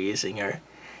over here using our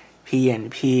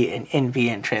PNP and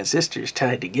NPN transistors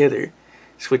tied together,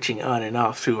 switching on and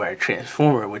off through our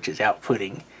transformer, which is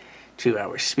outputting to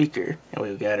our speaker. And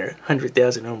we've got our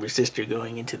 100,000 ohm resistor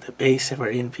going into the base of our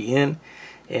NPN,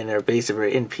 and our base of our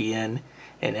NPN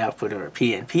and output of our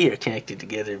PNP are connected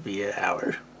together via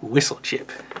our whistle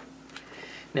chip.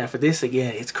 Now for this,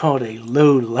 again, it's called a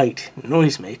low light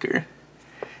noisemaker.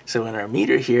 So in our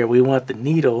meter here, we want the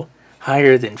needle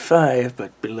higher than 5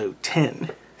 but below 10.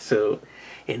 So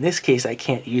in this case, I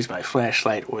can't use my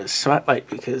flashlight or the spotlight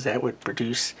because that would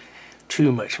produce too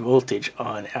much voltage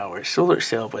on our solar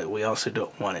cell, but we also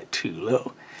don't want it too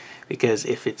low, because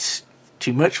if it's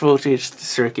too much voltage, the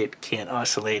circuit can't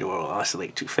oscillate, or will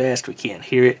oscillate too fast, we can't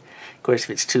hear it. Of course, if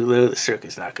it's too low, the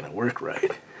circuit's not going to work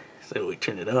right. So we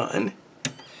turn it on.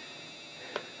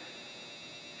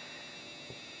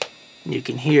 You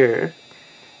can hear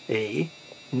a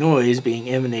noise being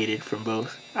emanated from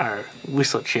both our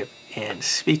whistle chip and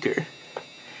speaker.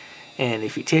 And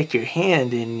if you take your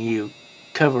hand and you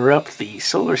cover up the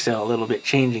solar cell a little bit,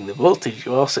 changing the voltage,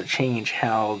 you also change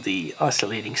how the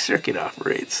oscillating circuit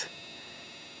operates.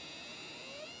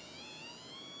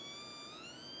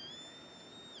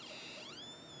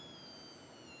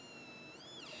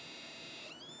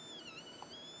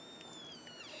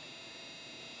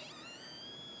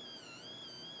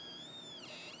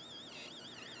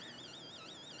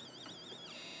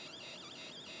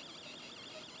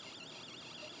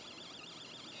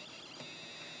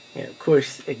 And of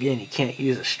course, again, you can't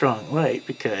use a strong light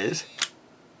because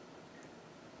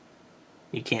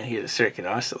you can't hear the circuit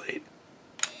oscillate.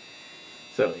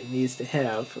 So it needs to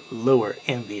have lower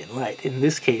ambient light. In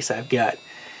this case, I've got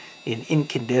an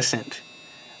incandescent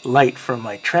light from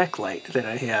my track light that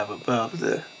I have above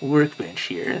the workbench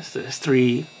here. So there's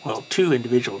two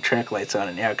individual track lights on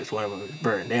it now because one of them is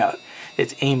burned out.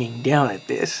 It's aiming down at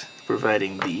this,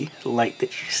 providing the light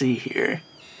that you see here.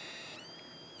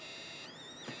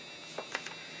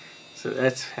 So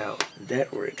that's how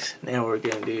that works. Now what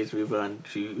we're going to do is move on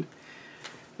to,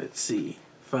 let's see,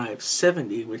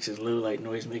 570, which is Low Light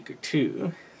Noisemaker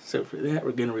 2. So for that,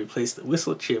 we're going to replace the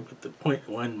whistle chip with the 0.1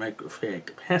 microfarad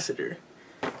capacitor.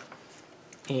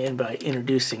 And by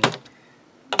introducing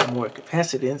more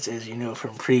capacitance, as you know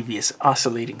from previous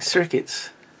oscillating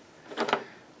circuits,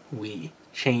 we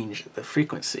change the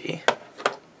frequency,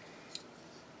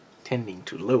 tending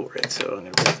to lower it. So I'm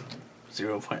going to put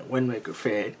 0.1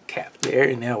 microfarad cap there,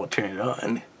 and now we'll turn it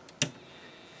on.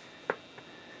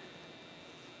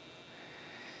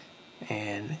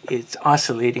 And it's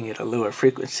oscillating at a lower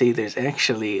frequency. There's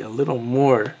actually a little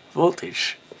more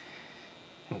voltage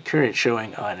and current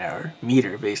showing on our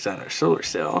meter based on our solar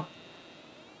cell.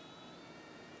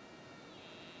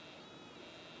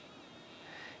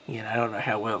 Again, I don't know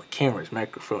how well the camera's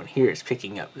microphone here is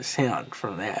picking up the sound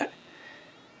from that.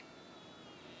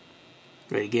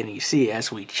 But again, you see, as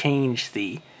we change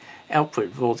the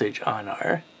output voltage on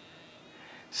our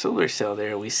solar cell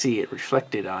there, we see it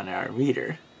reflected on our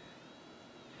meter.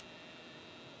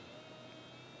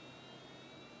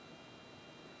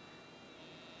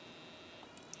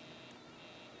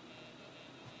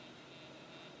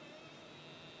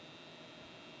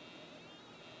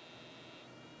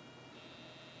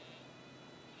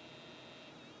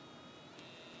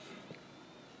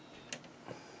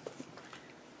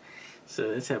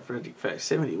 So that's how Project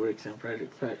 570 works. On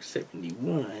Project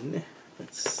 571,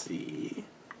 let's see.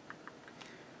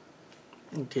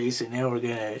 Okay, so now we're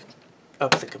going to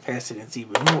up the capacitance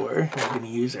even more. We're going to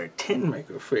use our 10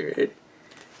 microfarad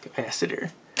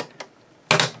capacitor.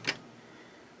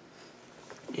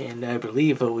 And I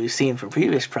believe what we've seen from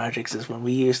previous projects is when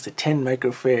we use the 10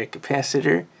 microfarad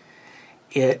capacitor,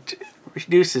 it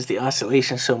reduces the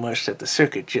oscillation so much that the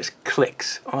circuit just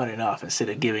clicks on and off instead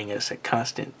of giving us a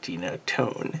constant,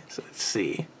 tone. So let's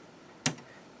see.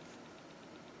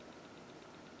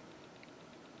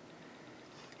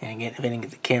 And again, depending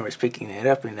if the camera's picking that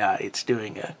up or not, it's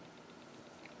doing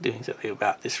something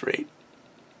about this rate.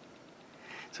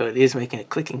 So it is making a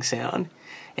clicking sound,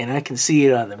 and I can see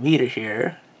it on the meter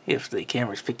here if the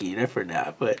camera's picking it up or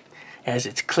not, but as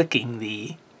it's clicking,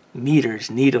 the meter's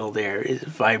needle there is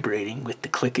vibrating with the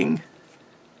clicking.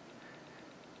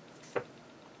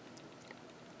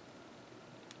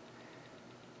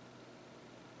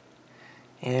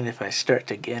 And if I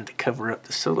start again to cover up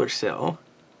the solar cell,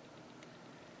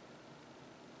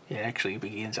 it actually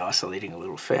begins oscillating a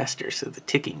little faster, so the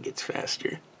ticking gets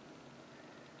faster.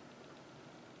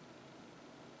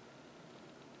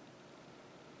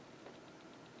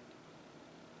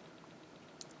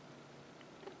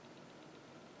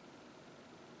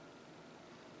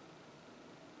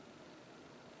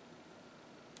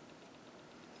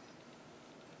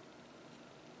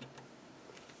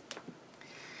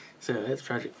 So that's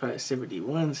project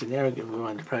 571, so now we're going to move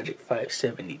on to project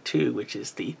 572, which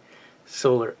is the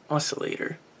Solar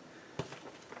Oscillator.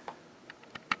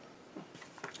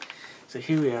 So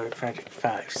here we are at project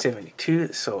 572,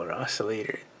 the Solar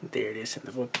Oscillator. There it is in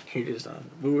the book, here it is on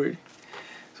the board.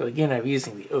 So again, I'm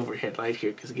using the overhead light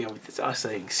here because again, with this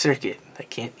oscillating circuit, I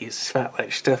can't use the spotlight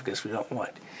or stuff because we don't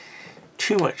want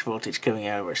too much voltage coming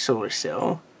out of our solar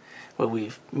cell. Well,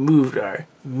 we've moved our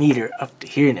meter up to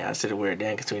here now instead of where it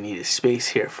down because we need a space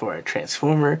here for our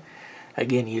transformer.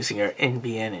 Again, using our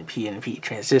NPN and PNP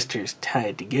transistors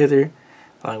tied together,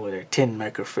 along with our 10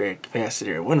 microfarad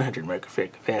capacitor, 100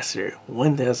 microfarad capacitor,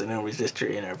 1000 ohm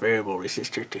resistor, and our variable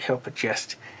resistor to help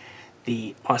adjust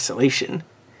the oscillation.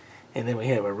 And then we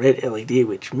have a red LED,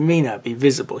 which may not be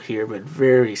visible here, but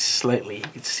very slightly you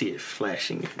can see it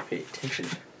flashing if you pay attention.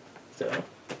 So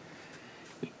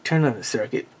we turn on the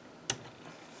circuit,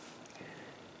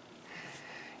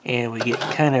 and we get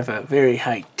kind of a very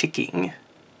high ticking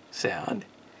sound,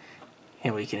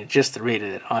 and we can adjust the rate of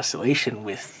that oscillation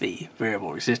with the variable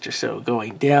resistor. So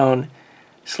going down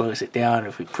slows it down,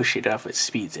 if we push it up it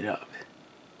speeds it up,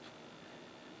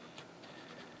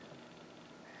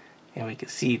 and we can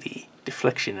see the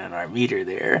deflection on our meter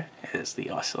there as the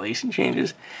oscillation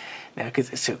changes. Now because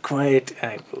it's so quiet,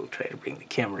 I will try to bring the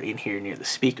camera in here near the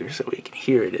speaker so we can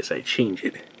hear it as I change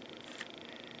it.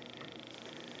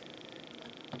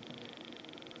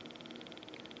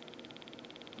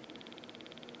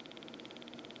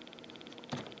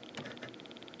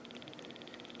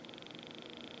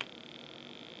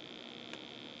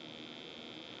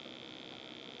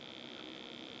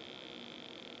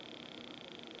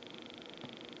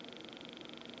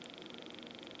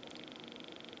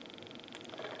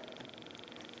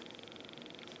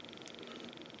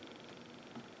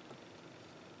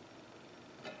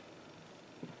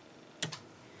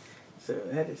 So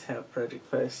that is how project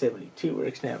 572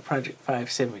 works. Now project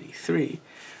 573,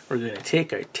 we're going to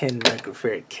take our 10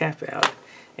 microfarad cap out,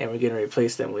 and we're going to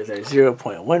replace them with our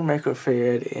 0.1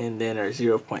 microfarad and then our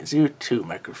 0.02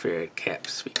 microfarad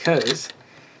caps, because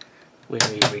when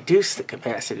we reduce the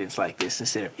capacitance like this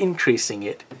instead of increasing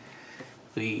it,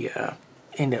 we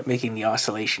end up making the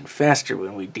oscillation faster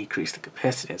when we decrease the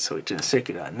capacitance. So we turn the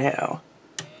circuit on now,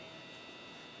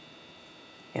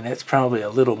 and that's probably a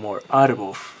little more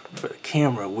audible for the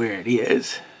camera where it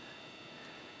is.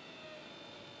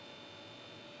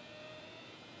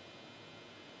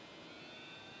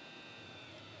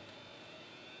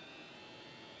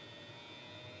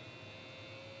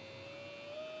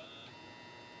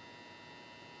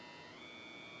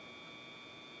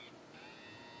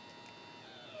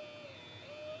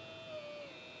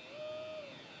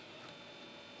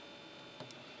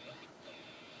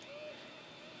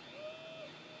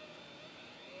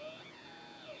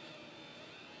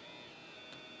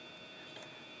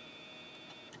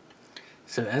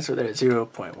 So that's with our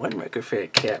 0.1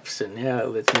 microfarad cap. So now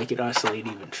let's make it oscillate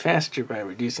even faster by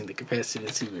reducing the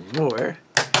capacitance even more.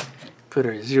 Put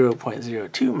our 0.02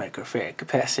 microfarad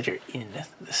capacitor in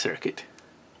the circuit.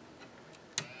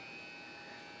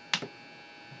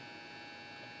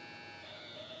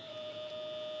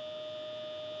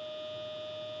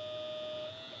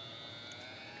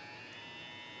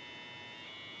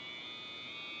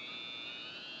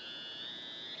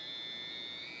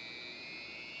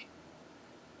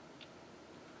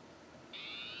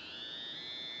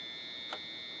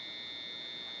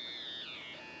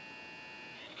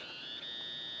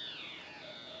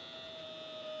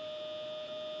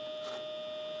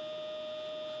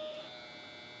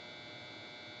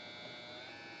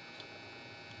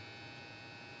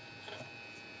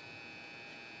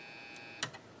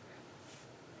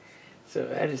 So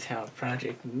that is how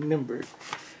project number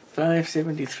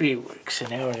 573 works. So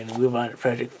now we're going to move on to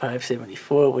project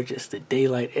 574, which is the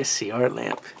daylight SCR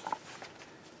lamp.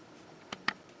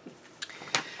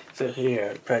 So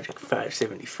here, project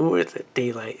 574, the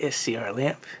daylight SCR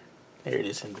lamp. There it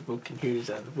is in the book, and here it is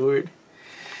on the board.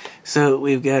 So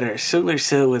we've got our solar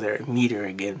cell with our meter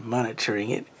again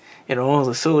monitoring it, and all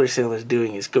the solar cell is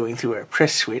doing is going through our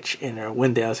press switch and our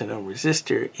 1000 ohm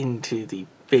resistor into the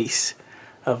base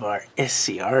of our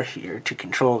SCR here to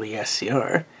control the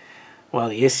SCR, while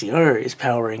the SCR is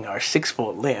powering our 6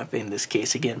 volt lamp. In this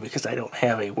case, again, because I don't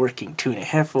have a working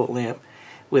 2.5 volt lamp,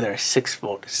 with our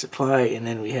 6-volt supply, and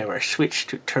then we have our switch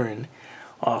to turn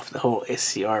off the whole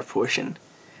SCR portion.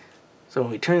 So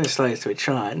when we turn the slide switch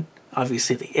on,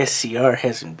 obviously the SCR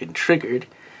hasn't been triggered,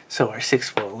 so our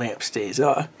 6-volt lamp stays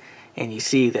off. And you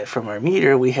see that from our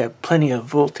meter we have plenty of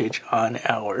voltage on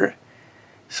our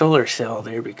solar cell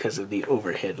there because of the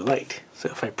overhead light. So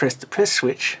if I press the press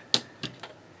switch,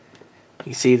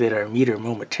 you see that our meter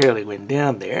momentarily went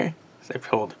down there. So I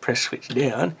hold the press switch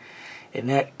down, and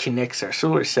that connects our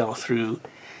solar cell through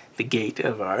the gate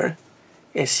of our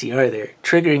SCR there,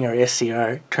 triggering our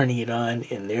SCR, turning it on,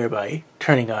 and thereby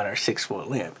turning on our 6-volt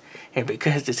lamp. And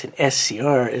because it's an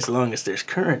SCR, as long as there's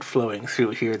current flowing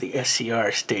through here, the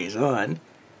SCR stays on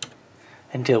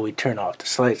until we turn off the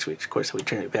slide switch. Of course, if we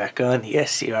turn it back on, the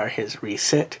SCR has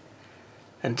reset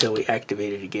until we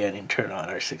activate it again and turn on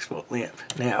our 6-volt lamp.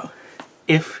 Now,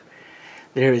 if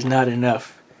there is not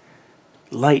enough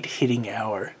light hitting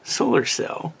our solar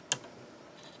cell,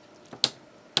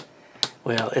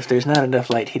 well, if there's not enough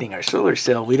light hitting our solar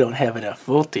cell, we don't have enough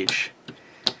voltage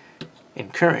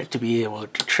and current to be able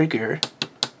to trigger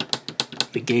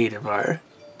the gate of our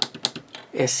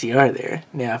SCR there.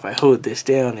 Now if I hold this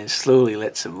down and slowly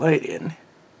let some light in,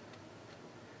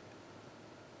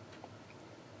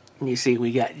 you see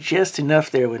we got just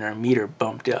enough there when our meter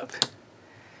bumped up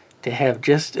to have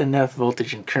just enough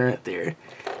voltage and current there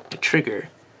to trigger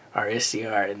our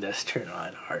SCR and thus turn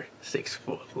on our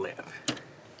 6-volt lamp.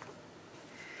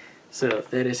 So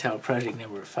that is how project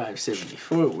number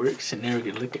 574 works, and now we're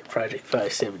going to look at project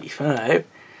 575,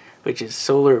 which is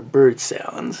solar bird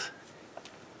sounds.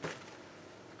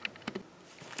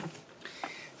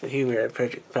 So here we are at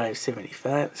project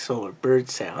 575, solar bird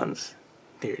sounds.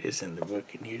 There it is in the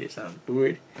book, and here it is on the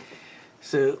board.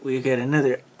 So we've got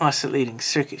another oscillating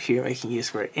circuit here making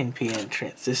use of our NPN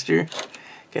transistor.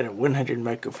 Got a 100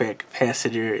 microfarad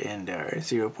capacitor and our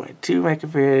 0.2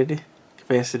 microfarad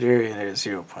capacitor and our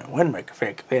 0.1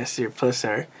 microfarad capacitor, plus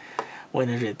our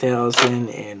 100,000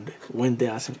 and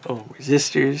 1,000 ohm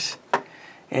resistors.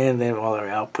 And then all our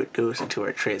output goes into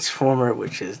our transformer,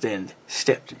 which is then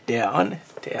stepped down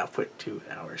to output to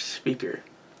our speaker.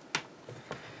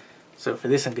 So for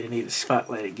this I'm going to need a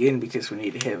spotlight again because we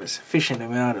need to have a sufficient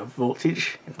amount of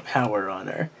voltage and power on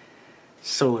our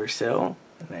solar cell.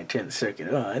 And I turn the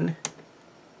circuit on.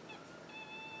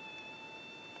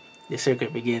 The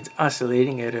circuit begins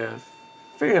oscillating at a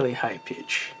fairly high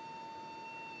pitch.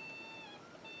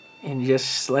 And just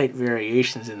slight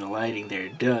variations in the lighting there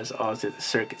does alter the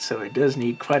circuit, so it does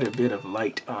need quite a bit of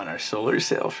light on our solar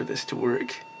cell for this to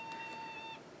work.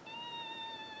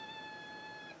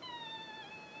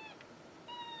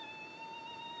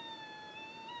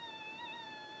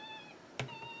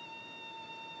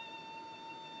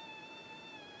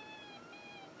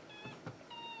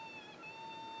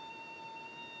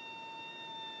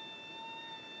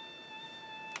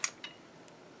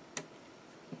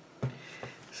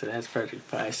 So that's project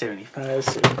 575.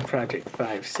 So project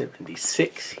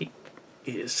 576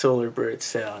 is Solar Bird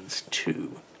Sounds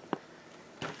 2.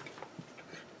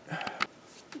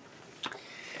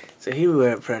 So here we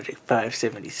have project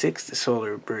 576, the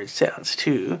Solar Bird Sounds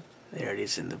 2. There it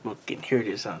is in the book, and here it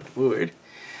is on the board.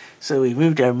 So we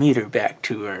moved our meter back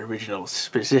to our original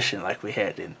position like we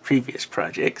had in previous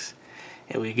projects.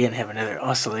 And we again have another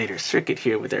oscillator circuit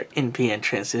here with our NPN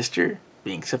transistor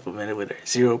being supplemented with our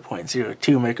 0.02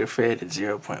 microfarad and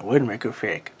 0.1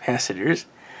 microfarad capacitors,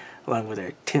 along with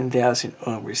our 10,000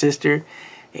 ohm resistor,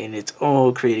 and it's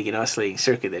all creating an oscillating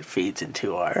circuit that feeds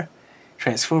into our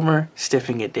transformer,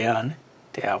 stepping it down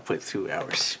to output through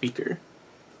our speaker.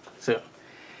 So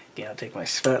again, I'll take my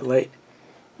spotlight,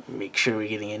 make sure we're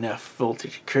getting enough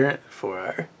voltage and current for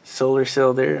our solar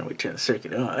cell there, and we turn the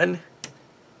circuit on.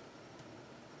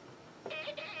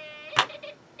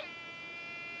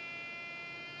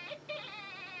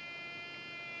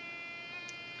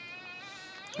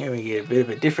 And we get a bit of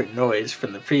a different noise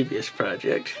from the previous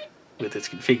project with its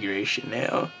configuration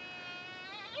now.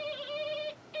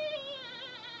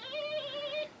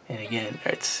 And again,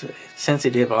 it's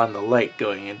sensitive on the light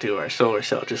going into our solar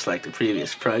cell just like the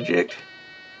previous project.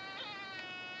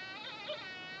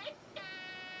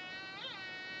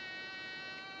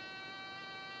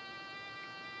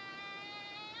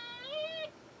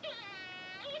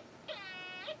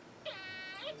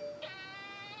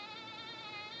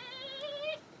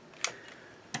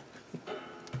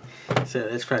 So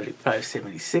that's project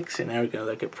 576, and now we're going to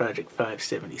look at project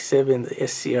 577, the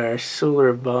SCR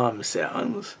Solar Bomb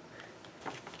Sounds.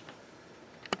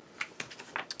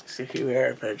 So here we are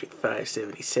at project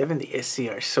 577, the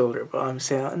SCR Solar Bomb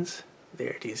Sounds.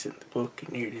 There it is in the book,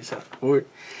 and here it is on the board.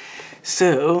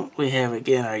 So we have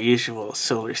again our usual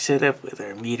solar setup with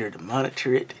our meter to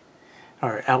monitor it,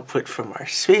 our output from our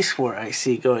Space War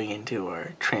IC going into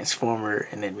our transformer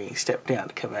and then being stepped down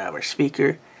to come out of our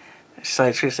speaker, our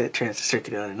slide switch that turns the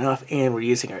circuit on and off, and we're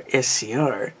using our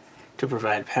SCR to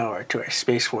provide power to our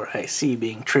Space War IC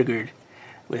being triggered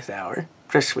with our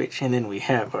press switch. And then we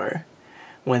have our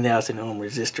 1000 ohm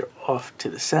resistor off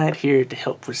to the side here to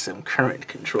help with some current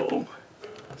control.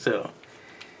 So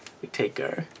we take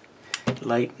our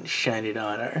light and shine it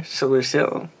on our solar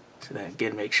cell, so then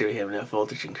again make sure we have enough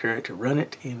voltage and current to run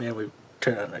it, and then we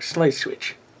turn on our slide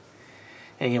switch.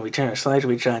 And again, we turn our slide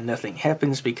switch on, nothing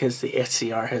happens because the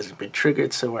SCR hasn't been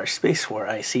triggered, so our Space War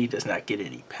IC does not get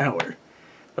any power.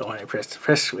 But when I press the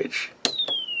press switch,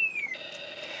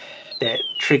 that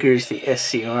triggers the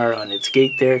SCR on its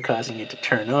gate there, causing it to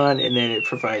turn on, and then it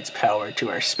provides power to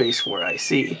our Space War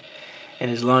IC.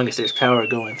 And as long as there's power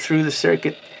going through the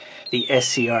circuit, the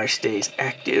SCR stays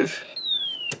active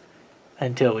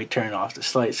until we turn off the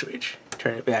slide switch.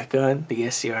 Turn it back on, the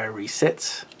SCR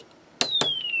resets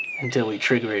until we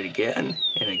trigger it again,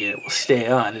 and again it will stay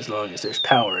on as long as there's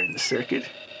power in the circuit.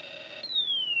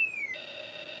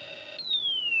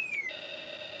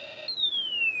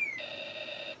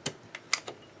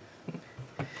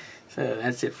 So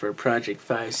that's it for Project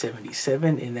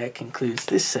 577, and that concludes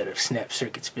this set of Snap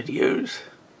Circuits videos.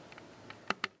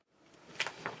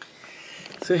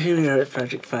 So here we are at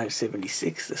Project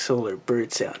 576, the Solar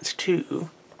Bird Sounds 2.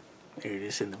 There it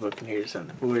is in the book, and here it is on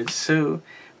the board. So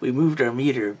we moved our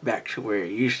meter back to where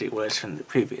it usually was from the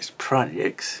previous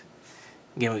projects.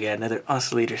 Again, we got another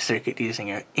oscillator circuit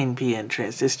using our NPN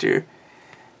transistor,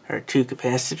 our two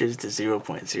capacitors, the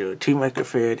 0.02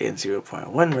 microfarad and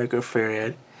 0.1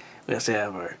 microfarad. We also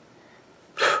have our...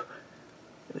 Where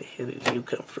the hell did you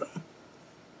come from?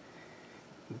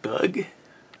 Bug?